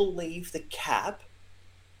don't believe the cap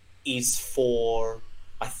is for...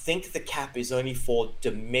 I think the cap is only for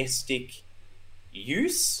domestic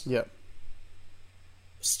use. Yep.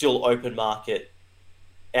 Still open market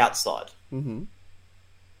outside.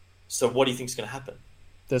 So what do you think is going to happen?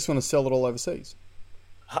 They're just going to sell it all overseas.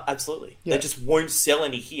 Absolutely. They just won't sell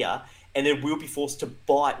any here, and then we'll be forced to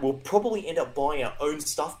buy... We'll probably end up buying our own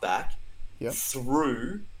stuff back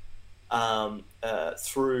through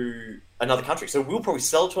another country. So we'll probably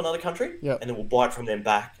sell it to another country, and then we'll buy it from them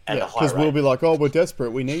back at a higher rate. Because we'll be like, oh, we're desperate,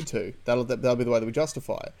 we need to. That'll be the way that we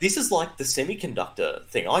justify it. This is like the semiconductor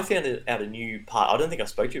thing. I found out a new part. I don't think I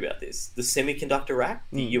spoke to you about this. The Semiconductor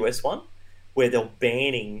Act, the US one, where they're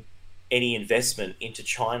banning any investment into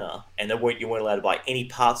China, and you weren't allowed to buy any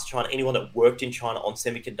parts of China. Anyone that worked in China on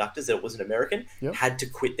semiconductors that wasn't American had to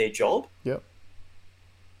quit their job.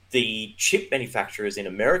 The chip manufacturers in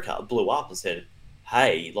America blew up and said,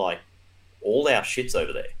 hey, like, all our shit's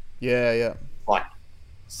over there. Yeah. Like,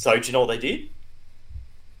 so do you know what they did?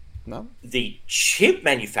 No. The chip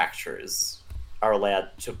manufacturers are allowed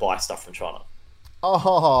to buy stuff from China.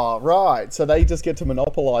 Oh, right. So they just get to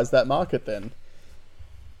monopolize that market then.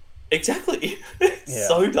 Exactly. It's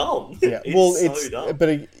so dumb. Yeah. It's so dumb.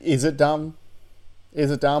 But is it dumb?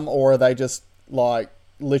 Is it dumb, or are they just, like,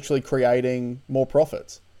 literally creating more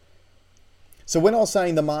profits? So when I was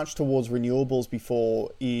saying the march towards renewables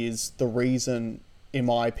before is the reason, in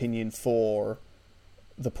my opinion, for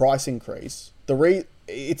the price increase,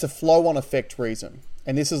 it's a flow-on effect reason.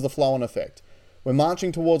 And this is the flow-on effect. We're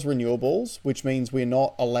marching towards renewables, which means we're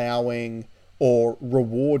not allowing or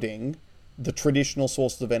rewarding the traditional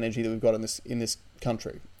sources of energy that we've got in this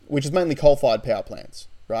country, which is mainly coal-fired power plants,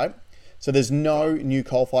 right? So there's no new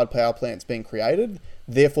coal-fired power plants being created,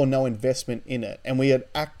 therefore no investment in it. And we are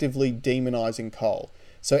actively demonising coal.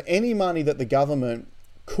 So any money that the government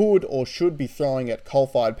could or should be throwing at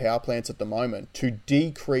coal-fired power plants at the moment to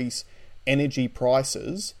decrease energy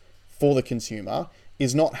prices for the consumer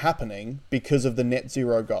is not happening because of the net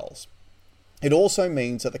zero goals. It also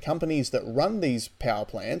means that the companies that run these power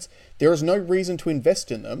plants, there is no reason to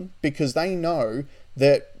invest in them because they know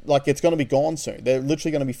that it's going to be gone soon. They're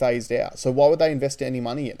literally going to be phased out. So why would they invest any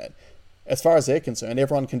money in it? As far as they're concerned,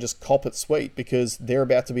 everyone can just cop it sweet because they're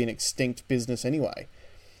about to be an extinct business anyway.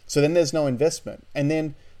 So then there's no investment. And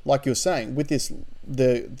then, like you're saying, with this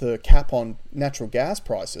the cap on natural gas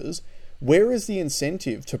prices, where is the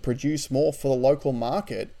incentive to produce more for the local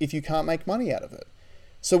market if you can't make money out of it?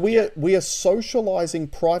 So we are socializing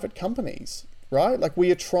private companies, right? Like,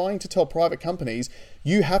 we are trying to tell private companies,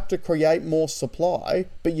 you have to create more supply,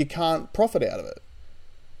 but you can't profit out of it.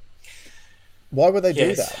 Why would they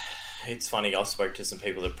do that? It's funny. I spoke to some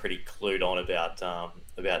people that are pretty clued on about the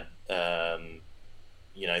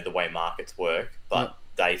way markets work, but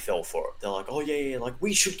they fell for it. They're like, oh yeah, like,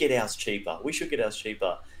 we should get ours cheaper. And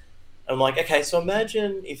I'm like, okay, so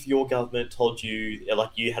imagine if your government told you, like,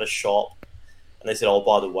 you had a shop and they said, oh,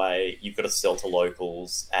 by the way, you've got to sell to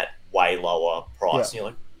locals at way lower price. And you're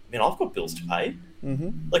like, man, I've got bills to pay.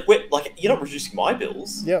 Mm-hmm. Like, you're not reducing my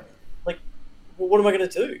bills. Yep. Like, well, what am I going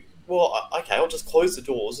to do? Well, okay, I'll just close the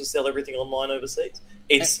doors and sell everything online overseas.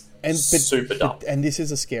 It's super dumb. And this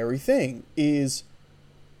is a scary thing, is,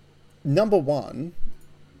 number one,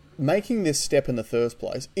 making this step in the first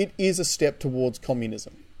place, it is a step towards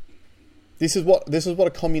communism. This is what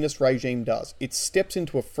a communist regime does. It steps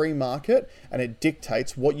into a free market and it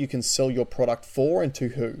dictates what you can sell your product for and to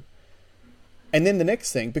who. And then the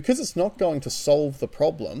next thing, because it's not going to solve the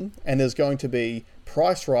problem, and there's going to be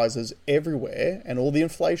price rises everywhere and all the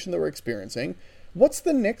inflation that we're experiencing, what's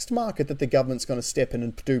the next market that the government's going to step in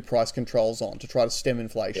and do price controls on to try to stem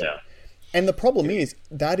inflation? Yeah. And the problem is,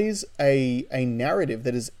 that is a narrative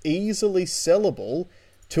that is easily sellable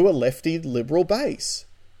to a lefty liberal base.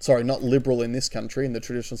 Sorry, not liberal in this country in the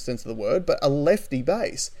traditional sense of the word, but a lefty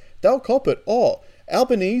base. They'll cop it. Oh,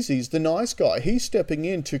 Albanese's the nice guy. He's stepping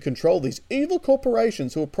in to control these evil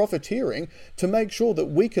corporations who are profiteering to make sure that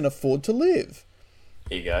we can afford to live.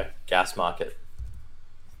 Here you go. Gas market.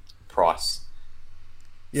 Price.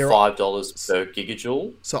 Yeah, $5 per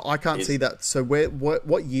gigajoule. So I can't see that. So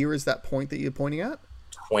what year is that point that you're pointing at?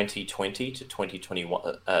 2020 to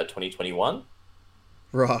 2021.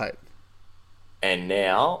 Right. And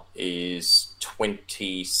now is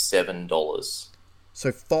 $27.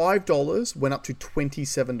 So $5 went up to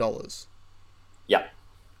 $27. Yep.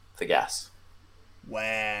 For gas.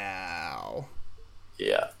 Wow.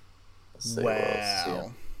 Yeah. Let's see what else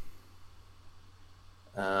here.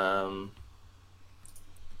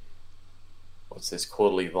 What's this?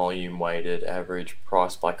 Quarterly volume weighted average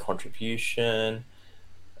price by contribution.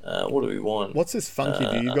 What do we want? What's this funky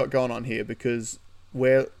view you got going on here? Because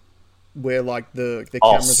we're like the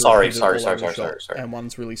cameras sorry, and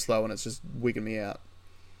one's really slow and it's just wigging me out.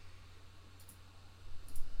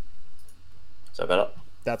 Is that better?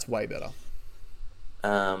 That's way better.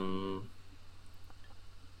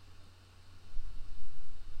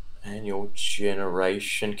 Annual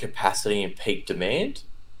generation capacity and peak demand.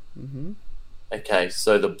 Mm-hmm. Okay,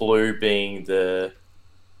 so the blue being the,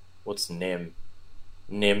 what's NEM?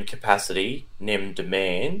 NEM capacity, NEM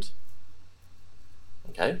demand.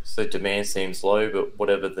 Okay, so demand seems low, but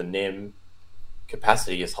whatever the NEM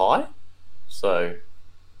capacity is high. So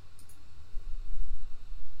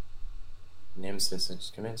NEM since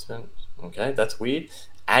commencement. Okay, that's weird.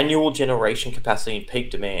 Annual generation capacity and peak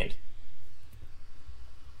demand.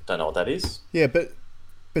 Don't know what that is. Yeah, but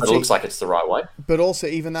it looks like it's the right way. But also,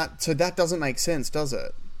 even that, so that doesn't make sense, does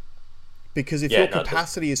it? Because if your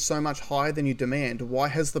capacity is so much higher than your demand, why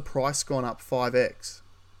has the price gone up 5x?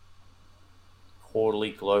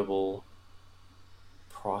 Quarterly global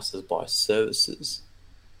prices by services.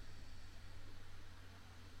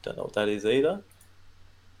 Don't know what that is either.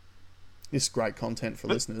 This is great content for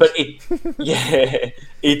listeners. But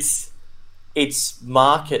it's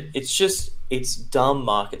market. It's dumb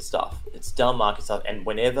market stuff. And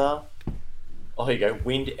whenever, oh, here you go,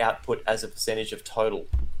 wind output as a percentage of total.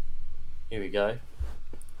 Here we go.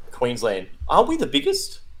 Queensland. Aren't we the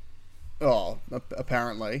biggest? Oh,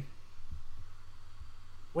 apparently.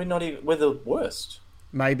 We're the worst.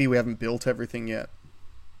 Maybe we haven't built everything yet.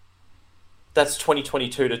 That's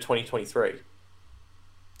 2022 to 2023.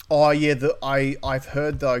 Oh yeah, I've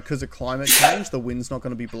heard though, because of climate change, the wind's not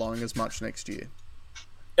going to be blowing as much next year.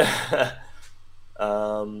 I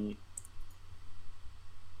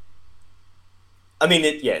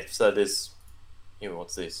mean, so there's,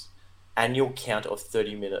 what's this? Annual count of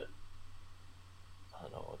 30-minute. I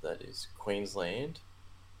don't know what that is. Queensland.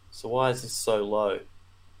 So why is this so low?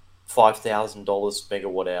 $5,000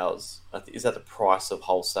 megawatt hours. Is that the price of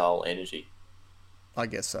wholesale energy? I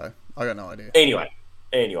guess so. I got no idea. Anyway,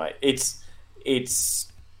 it's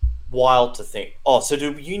wild to think. Oh, so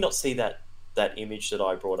do you not see that image that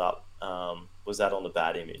I brought up? Was that on the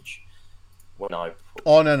bad image?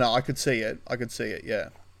 Oh no, I could see it. Yeah.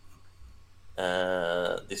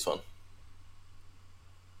 This one.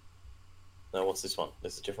 No, what's this one?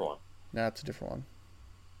 This is a different one. No, it's a different one.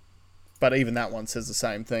 But even that one says the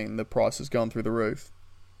same thing. The price has gone through the roof.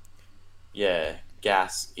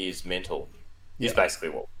 gas is mental. Is basically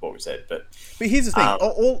what we said. But here's the thing.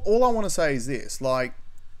 All I want to say is this. Like,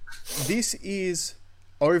 this is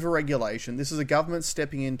over-regulation. This is a government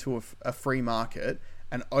stepping into a free market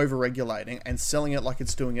and over-regulating and selling it like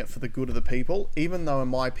it's doing it for the good of the people, even though, in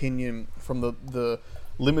my opinion, from the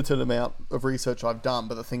limited amount of research I've done,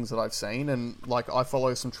 but the things that I've seen, and like I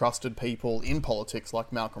follow some trusted people in politics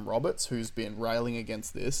like Malcolm Roberts, who's been railing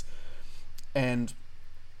against this, and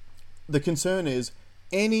the concern is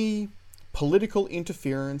any political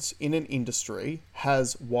interference in an industry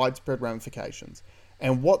has widespread ramifications.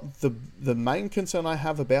 And what the main concern I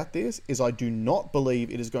have about this is I do not believe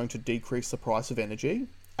it is going to decrease the price of energy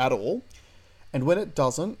at all. And when it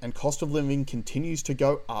doesn't, and cost of living continues to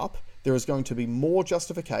go up, there is going to be more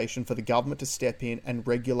justification for the government to step in and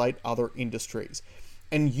regulate other industries.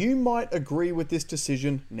 And you might agree with this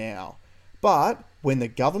decision now. But when the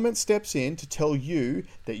government steps in to tell you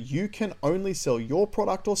that you can only sell your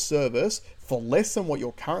product or service for less than what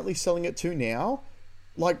you're currently selling it to now,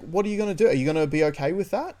 like, what are you going to do? Are you going to be okay with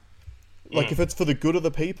that? Like, if it's for the good of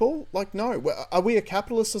the people? Like, no. Are we a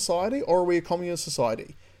capitalist society or are we a communist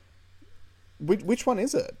society? Which one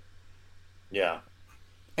is it? Yeah.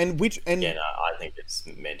 I think it's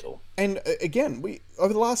mental. And again,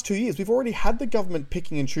 over the last 2 years, we've already had the government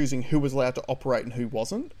picking and choosing who was allowed to operate and who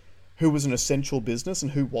wasn't, who was an essential business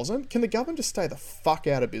and who wasn't. Can the government just stay the fuck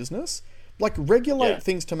out of business? Like, regulate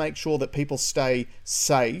things to make sure that people stay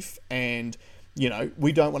safe, and, you know,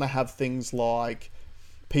 we don't want to have things like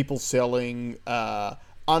people selling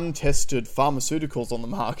untested pharmaceuticals on the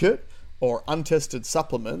market, or untested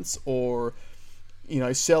supplements, or, you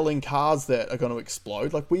know, selling cars that are going to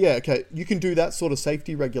explode. Like, you can do that sort of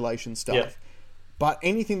safety regulation stuff. Yeah. But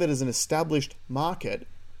anything that is an established market,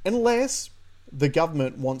 unless the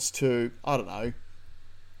government wants to, I don't know,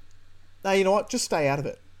 no, you know what? Just stay out of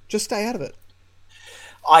it. Just stay out of it.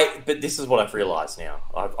 But this is what I've realised now.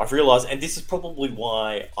 I've realised, and this is probably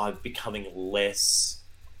why I'm becoming less,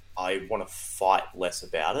 I want to fight less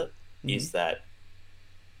about it, is that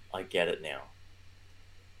I get it now.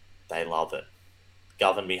 They love it.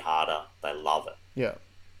 Govern me harder. They love it. Yeah.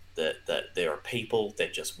 That there are people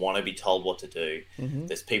that just want to be told what to do.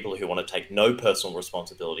 There's people who want to take no personal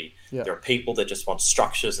responsibility. Yeah. There are people that just want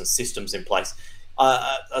structures and systems in place.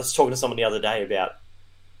 I was talking to someone the other day about,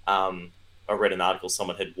 I read an article,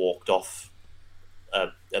 someone had walked off a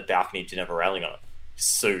balcony, didn't have a railing on it,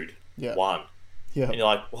 sued, won. Yeah. And you're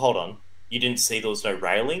like, well, hold on, you didn't see there was no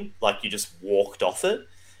railing? Like, you just walked off it?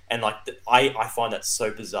 And like, I find that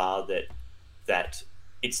so bizarre that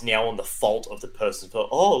it's now on the fault of the person.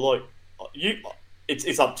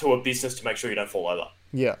 It's up to a business to make sure you don't fall over.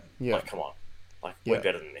 Yeah. Like, come on. Like, we're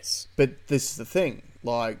better than this. But this is the thing.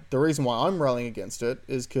 Like, the reason why I'm railing against it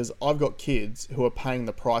is because I've got kids who are paying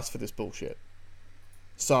the price for this bullshit.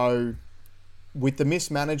 So, with the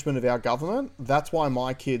mismanagement of our government, that's why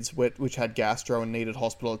my kids, which had gastro and needed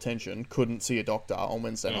hospital attention, couldn't see a doctor on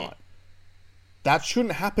Wednesday night. That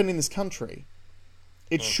shouldn't happen in this country.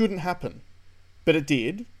 It shouldn't happen. But it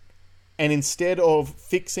did. And instead of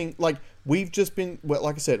fixing, like, we've just been, well,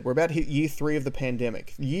 like I said, we're about to hit year 3 of the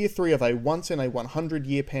pandemic. Year 3 of a once in a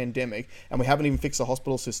 100-year pandemic, and we haven't even fixed the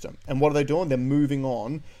hospital system. And what are they doing? They're moving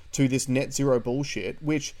on to this net zero bullshit,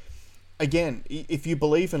 which, again, if you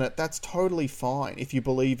believe in it, that's totally fine. If you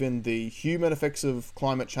believe in the human effects of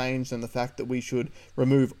climate change and the fact that we should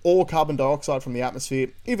remove all carbon dioxide from the atmosphere,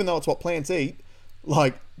 even though it's what plants eat,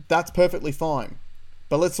 like, that's perfectly fine.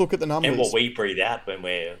 But let's look at the numbers. And what we breathe out when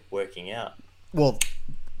we're working out. Well,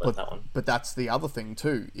 but that's the other thing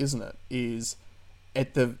too, isn't it? Is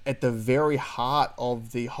at the very heart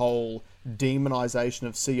of the whole demonization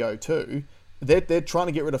of CO2, they're trying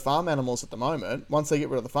to get rid of farm animals at the moment. Once they get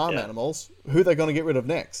rid of the farm animals, who are they going to get rid of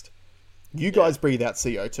next? You guys breathe out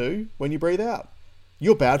CO2 when you breathe out.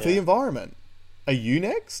 You're bad for the environment. Are you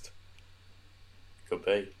next? Could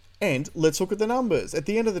be. And let's look at the numbers. At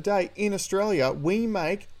the end of the day, in Australia, we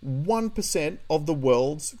make 1% of the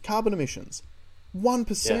world's carbon emissions.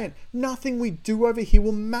 1%. Yeah. Nothing we do over here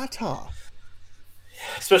will matter.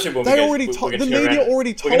 Especially when the media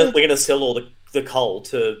already told... We're going to sell all the coal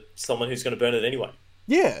to someone who's going to burn it anyway.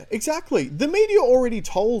 Yeah, exactly. The media already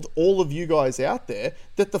told all of you guys out there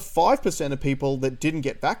that the 5% of people that didn't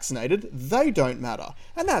get vaccinated, they don't matter.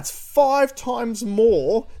 And that's 5 times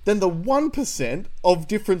more than the 1% of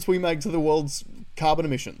difference we make to the world's carbon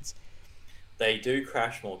emissions. They do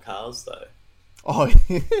crash more cars, though. Oh,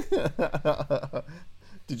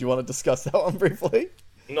 did you want to discuss that one briefly?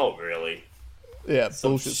 Not really. Yeah,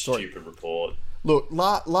 some bullshit story. Stupid report. Look,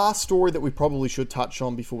 last story that we probably should touch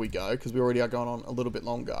on before we go, because we already are going on a little bit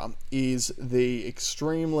longer, is the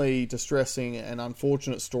extremely distressing and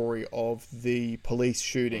unfortunate story of the police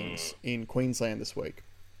shootings in Queensland this week.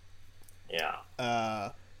 Yeah.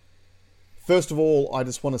 First of all, I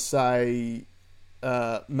just want to say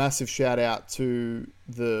massive shout out to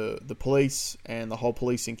the police and the whole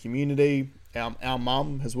policing community. Our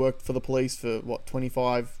mum has worked for the police for,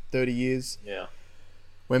 25, 30 years? Yeah.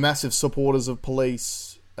 We're massive supporters of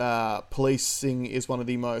police. Policing is one of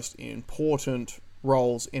the most important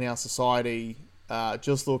roles in our society.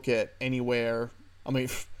 Just look at anywhere. I mean,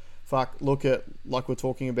 look at, like we're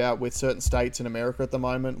talking about with certain states in America at the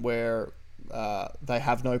moment where they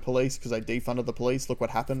have no police because they defunded the police. Look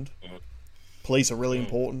what happened. Mm-hmm. Police are really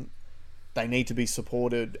important. They need to be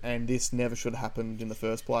supported, and this never should have happened in the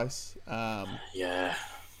first place. Yeah.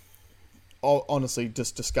 Honestly,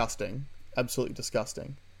 just disgusting. Absolutely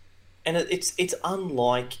disgusting. And it's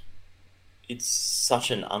unlike, it's such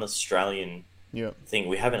an un-Australian thing.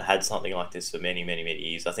 We haven't had something like this for many, many, many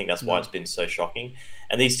years. I think that's why it's been so shocking.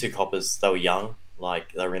 And these two coppers, they were young,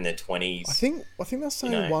 like they were in their 20s. I think they're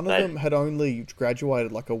saying one of them had only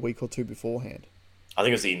graduated like a week or two beforehand. I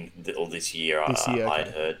think it was this year. Okay. I had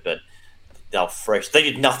heard, but they were fresh. They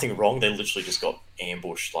did nothing wrong. They literally just got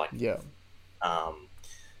ambushed.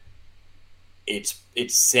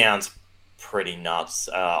 It sounds pretty nuts.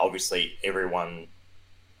 Obviously, everyone,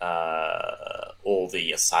 all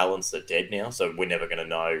the assailants are dead now, so we're never going to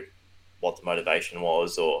know what the motivation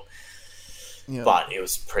was, but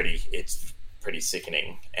it's pretty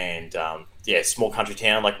sickening. And small country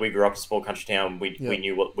town. Like we grew up in a small country town. We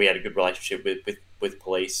knew we had a good relationship with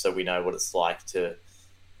police, so we know what it's like to.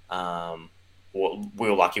 We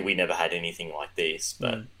were lucky we never had anything like this,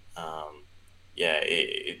 but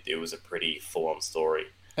it was a pretty full-on story.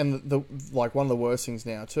 And one of the worst things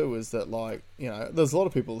now too is that there's a lot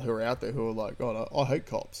of people who are out there who are like, God, I hate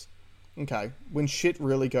cops. Okay, when shit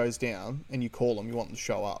really goes down and you call them, you want them to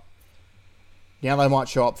show up. Now they might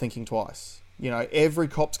show up thinking twice. Every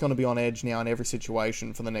cop's going to be on edge now in every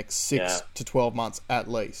situation for the next 6 to 12 months at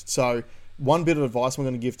least. So one bit of advice I'm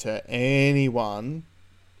going to give to anyone: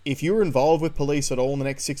 if you're involved with police at all in the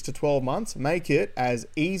next 6 to 12 months, make it as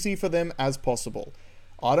easy for them as possible.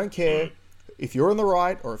 I don't care if you're in the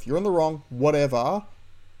right or if you're in the wrong, whatever.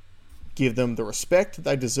 Give them the respect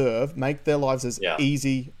they deserve. Make their lives as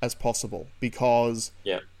easy as possible, because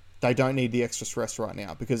they don't need the extra stress right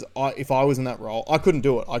now. Because if I was in that role, I couldn't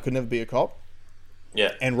do it. I could never be a cop.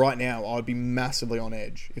 Yeah. And right now, I'd be massively on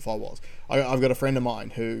edge if I was. I've got a friend of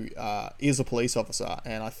mine who is a police officer,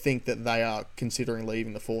 and I think that they are considering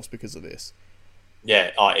leaving the force because of this.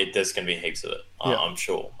 Yeah, there's going to be heaps of it. I'm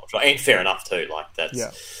sure. And fair enough too. Like that's,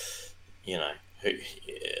 you don't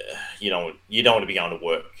want to be going to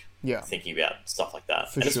work thinking about stuff like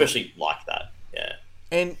that, and especially like that. Yeah.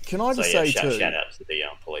 And can I just say too? Shout out to the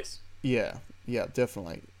police. Yeah,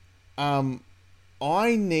 definitely.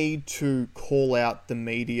 I need to call out the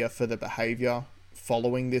media for the behaviour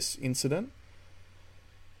following this incident,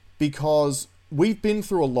 because we've been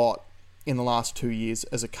through a lot in the last 2 years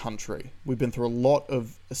as a country. We've been through a lot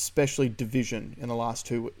of, especially division in the last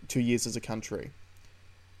two years as a country.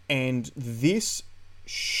 And this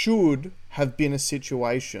should have been a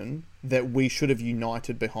situation that we should have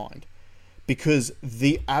united behind, because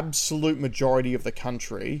the absolute majority of the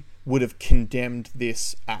country would have condemned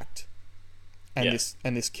this act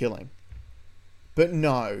and this killing. But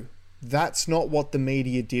no, that's not what the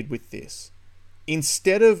media did with this.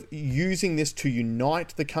 Instead of using this to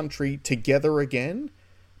unite the country together again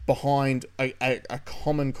behind a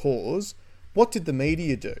common cause, what did the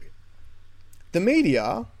media do? The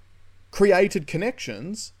media created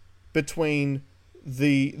connections between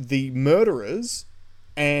the murderers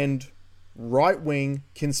and right-wing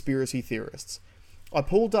conspiracy theorists. I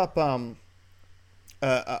pulled up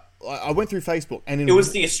I went through Facebook, and it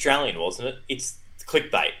was The Australian, wasn't it? It's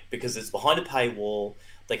clickbait because it's behind a paywall.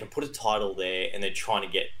 They can put a title there, and they're trying to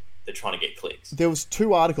get clicks. There was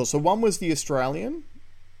 2 articles. So one was The Australian,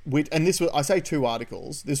 and this was, I say 2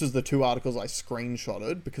 articles. This was the 2 articles I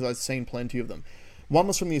screenshotted because I'd seen plenty of them. One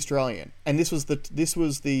was from The Australian, and this was the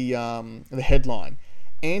headline: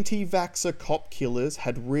 Anti-vaxxer cop killers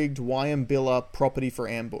had rigged Wyambilla property for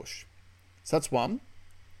ambush. So that's one.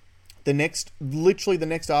 The next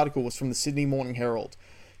article was from the Sydney Morning Herald.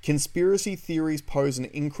 Conspiracy theories pose an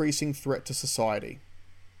increasing threat to society.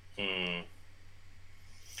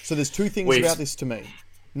 So there's 2 things about this to me.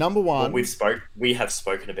 Number one, we have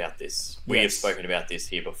spoken about this. We have spoken about this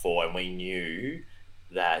here before, and we knew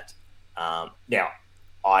that. Now,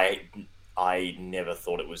 I never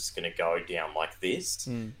thought it was going to go down like this,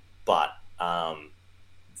 but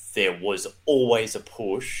there was always a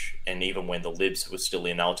push, and even when the Libs were still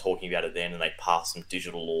in, they were talking about it then, and they passed some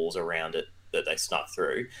digital laws around it that they snuck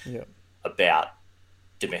through about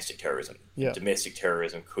domestic terrorism. Yeah. Domestic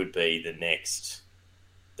terrorism could be the next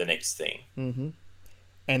thing. Mm-hmm.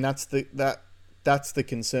 And that's the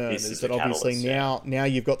concern, is that obviously now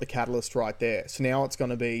you've got the catalyst right there. So now it's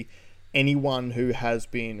going to be anyone who has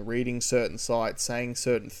been reading certain sites, saying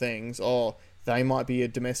certain things, they might be a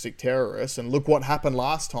domestic terrorist, and look what happened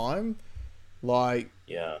last time. Like,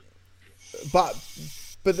 yeah. But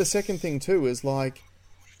the second thing too is, like,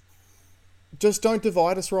 just don't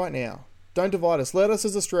divide us right now. Don't divide us. Let us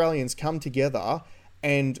as Australians come together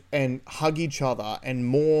and hug each other and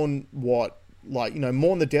mourn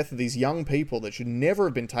mourn the death of these young people that should never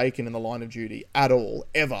have been taken in the line of duty at all,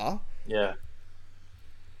 ever. Yeah.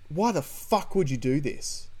 Why the fuck would you do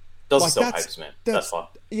this? Doesn't sell papers, man. That's fine.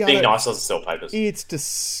 Yeah, being nice doesn't sell papers. It's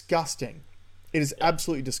disgusting. It is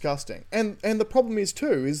absolutely disgusting. And the problem is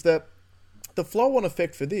too, is that the flow-on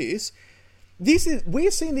effect for this is,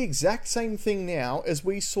 we're seeing the exact same thing now as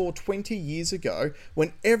we saw 20 years ago,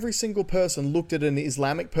 when every single person looked at an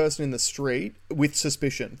Islamic person in the street with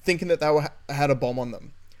suspicion, thinking that they had a bomb on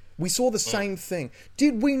them. We saw the same thing.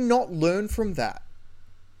 Did we not learn from that?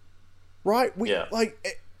 Right?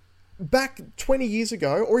 Back 20 years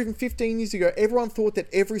ago, or even 15 years ago, everyone thought that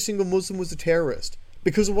every single Muslim was a terrorist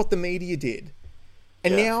because of what the media did.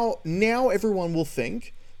 And now everyone will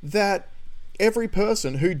think that every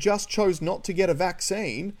person who just chose not to get a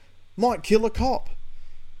vaccine might kill a cop,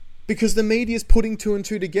 because the media is putting two and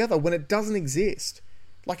two together when it doesn't exist.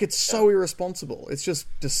 Like, it's so irresponsible. It's just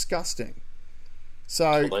disgusting.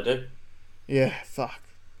 So, that's what they do. Yeah, fuck.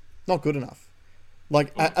 Not good enough.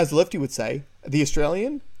 Like, as Lefty would say, the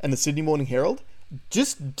Australian and the Sydney Morning Herald,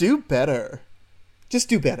 just do better. Just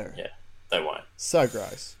do better. Yeah, they won't. So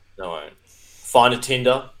gross. They won't. Find a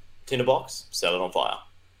tinder box, sell it on fire.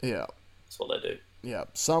 Yeah. That's what they do. Yeah.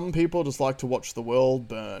 Some people just like to watch the world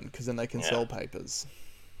burn, because then they can sell papers.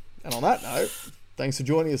 And on that note, thanks for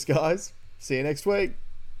joining us, guys. See you next week.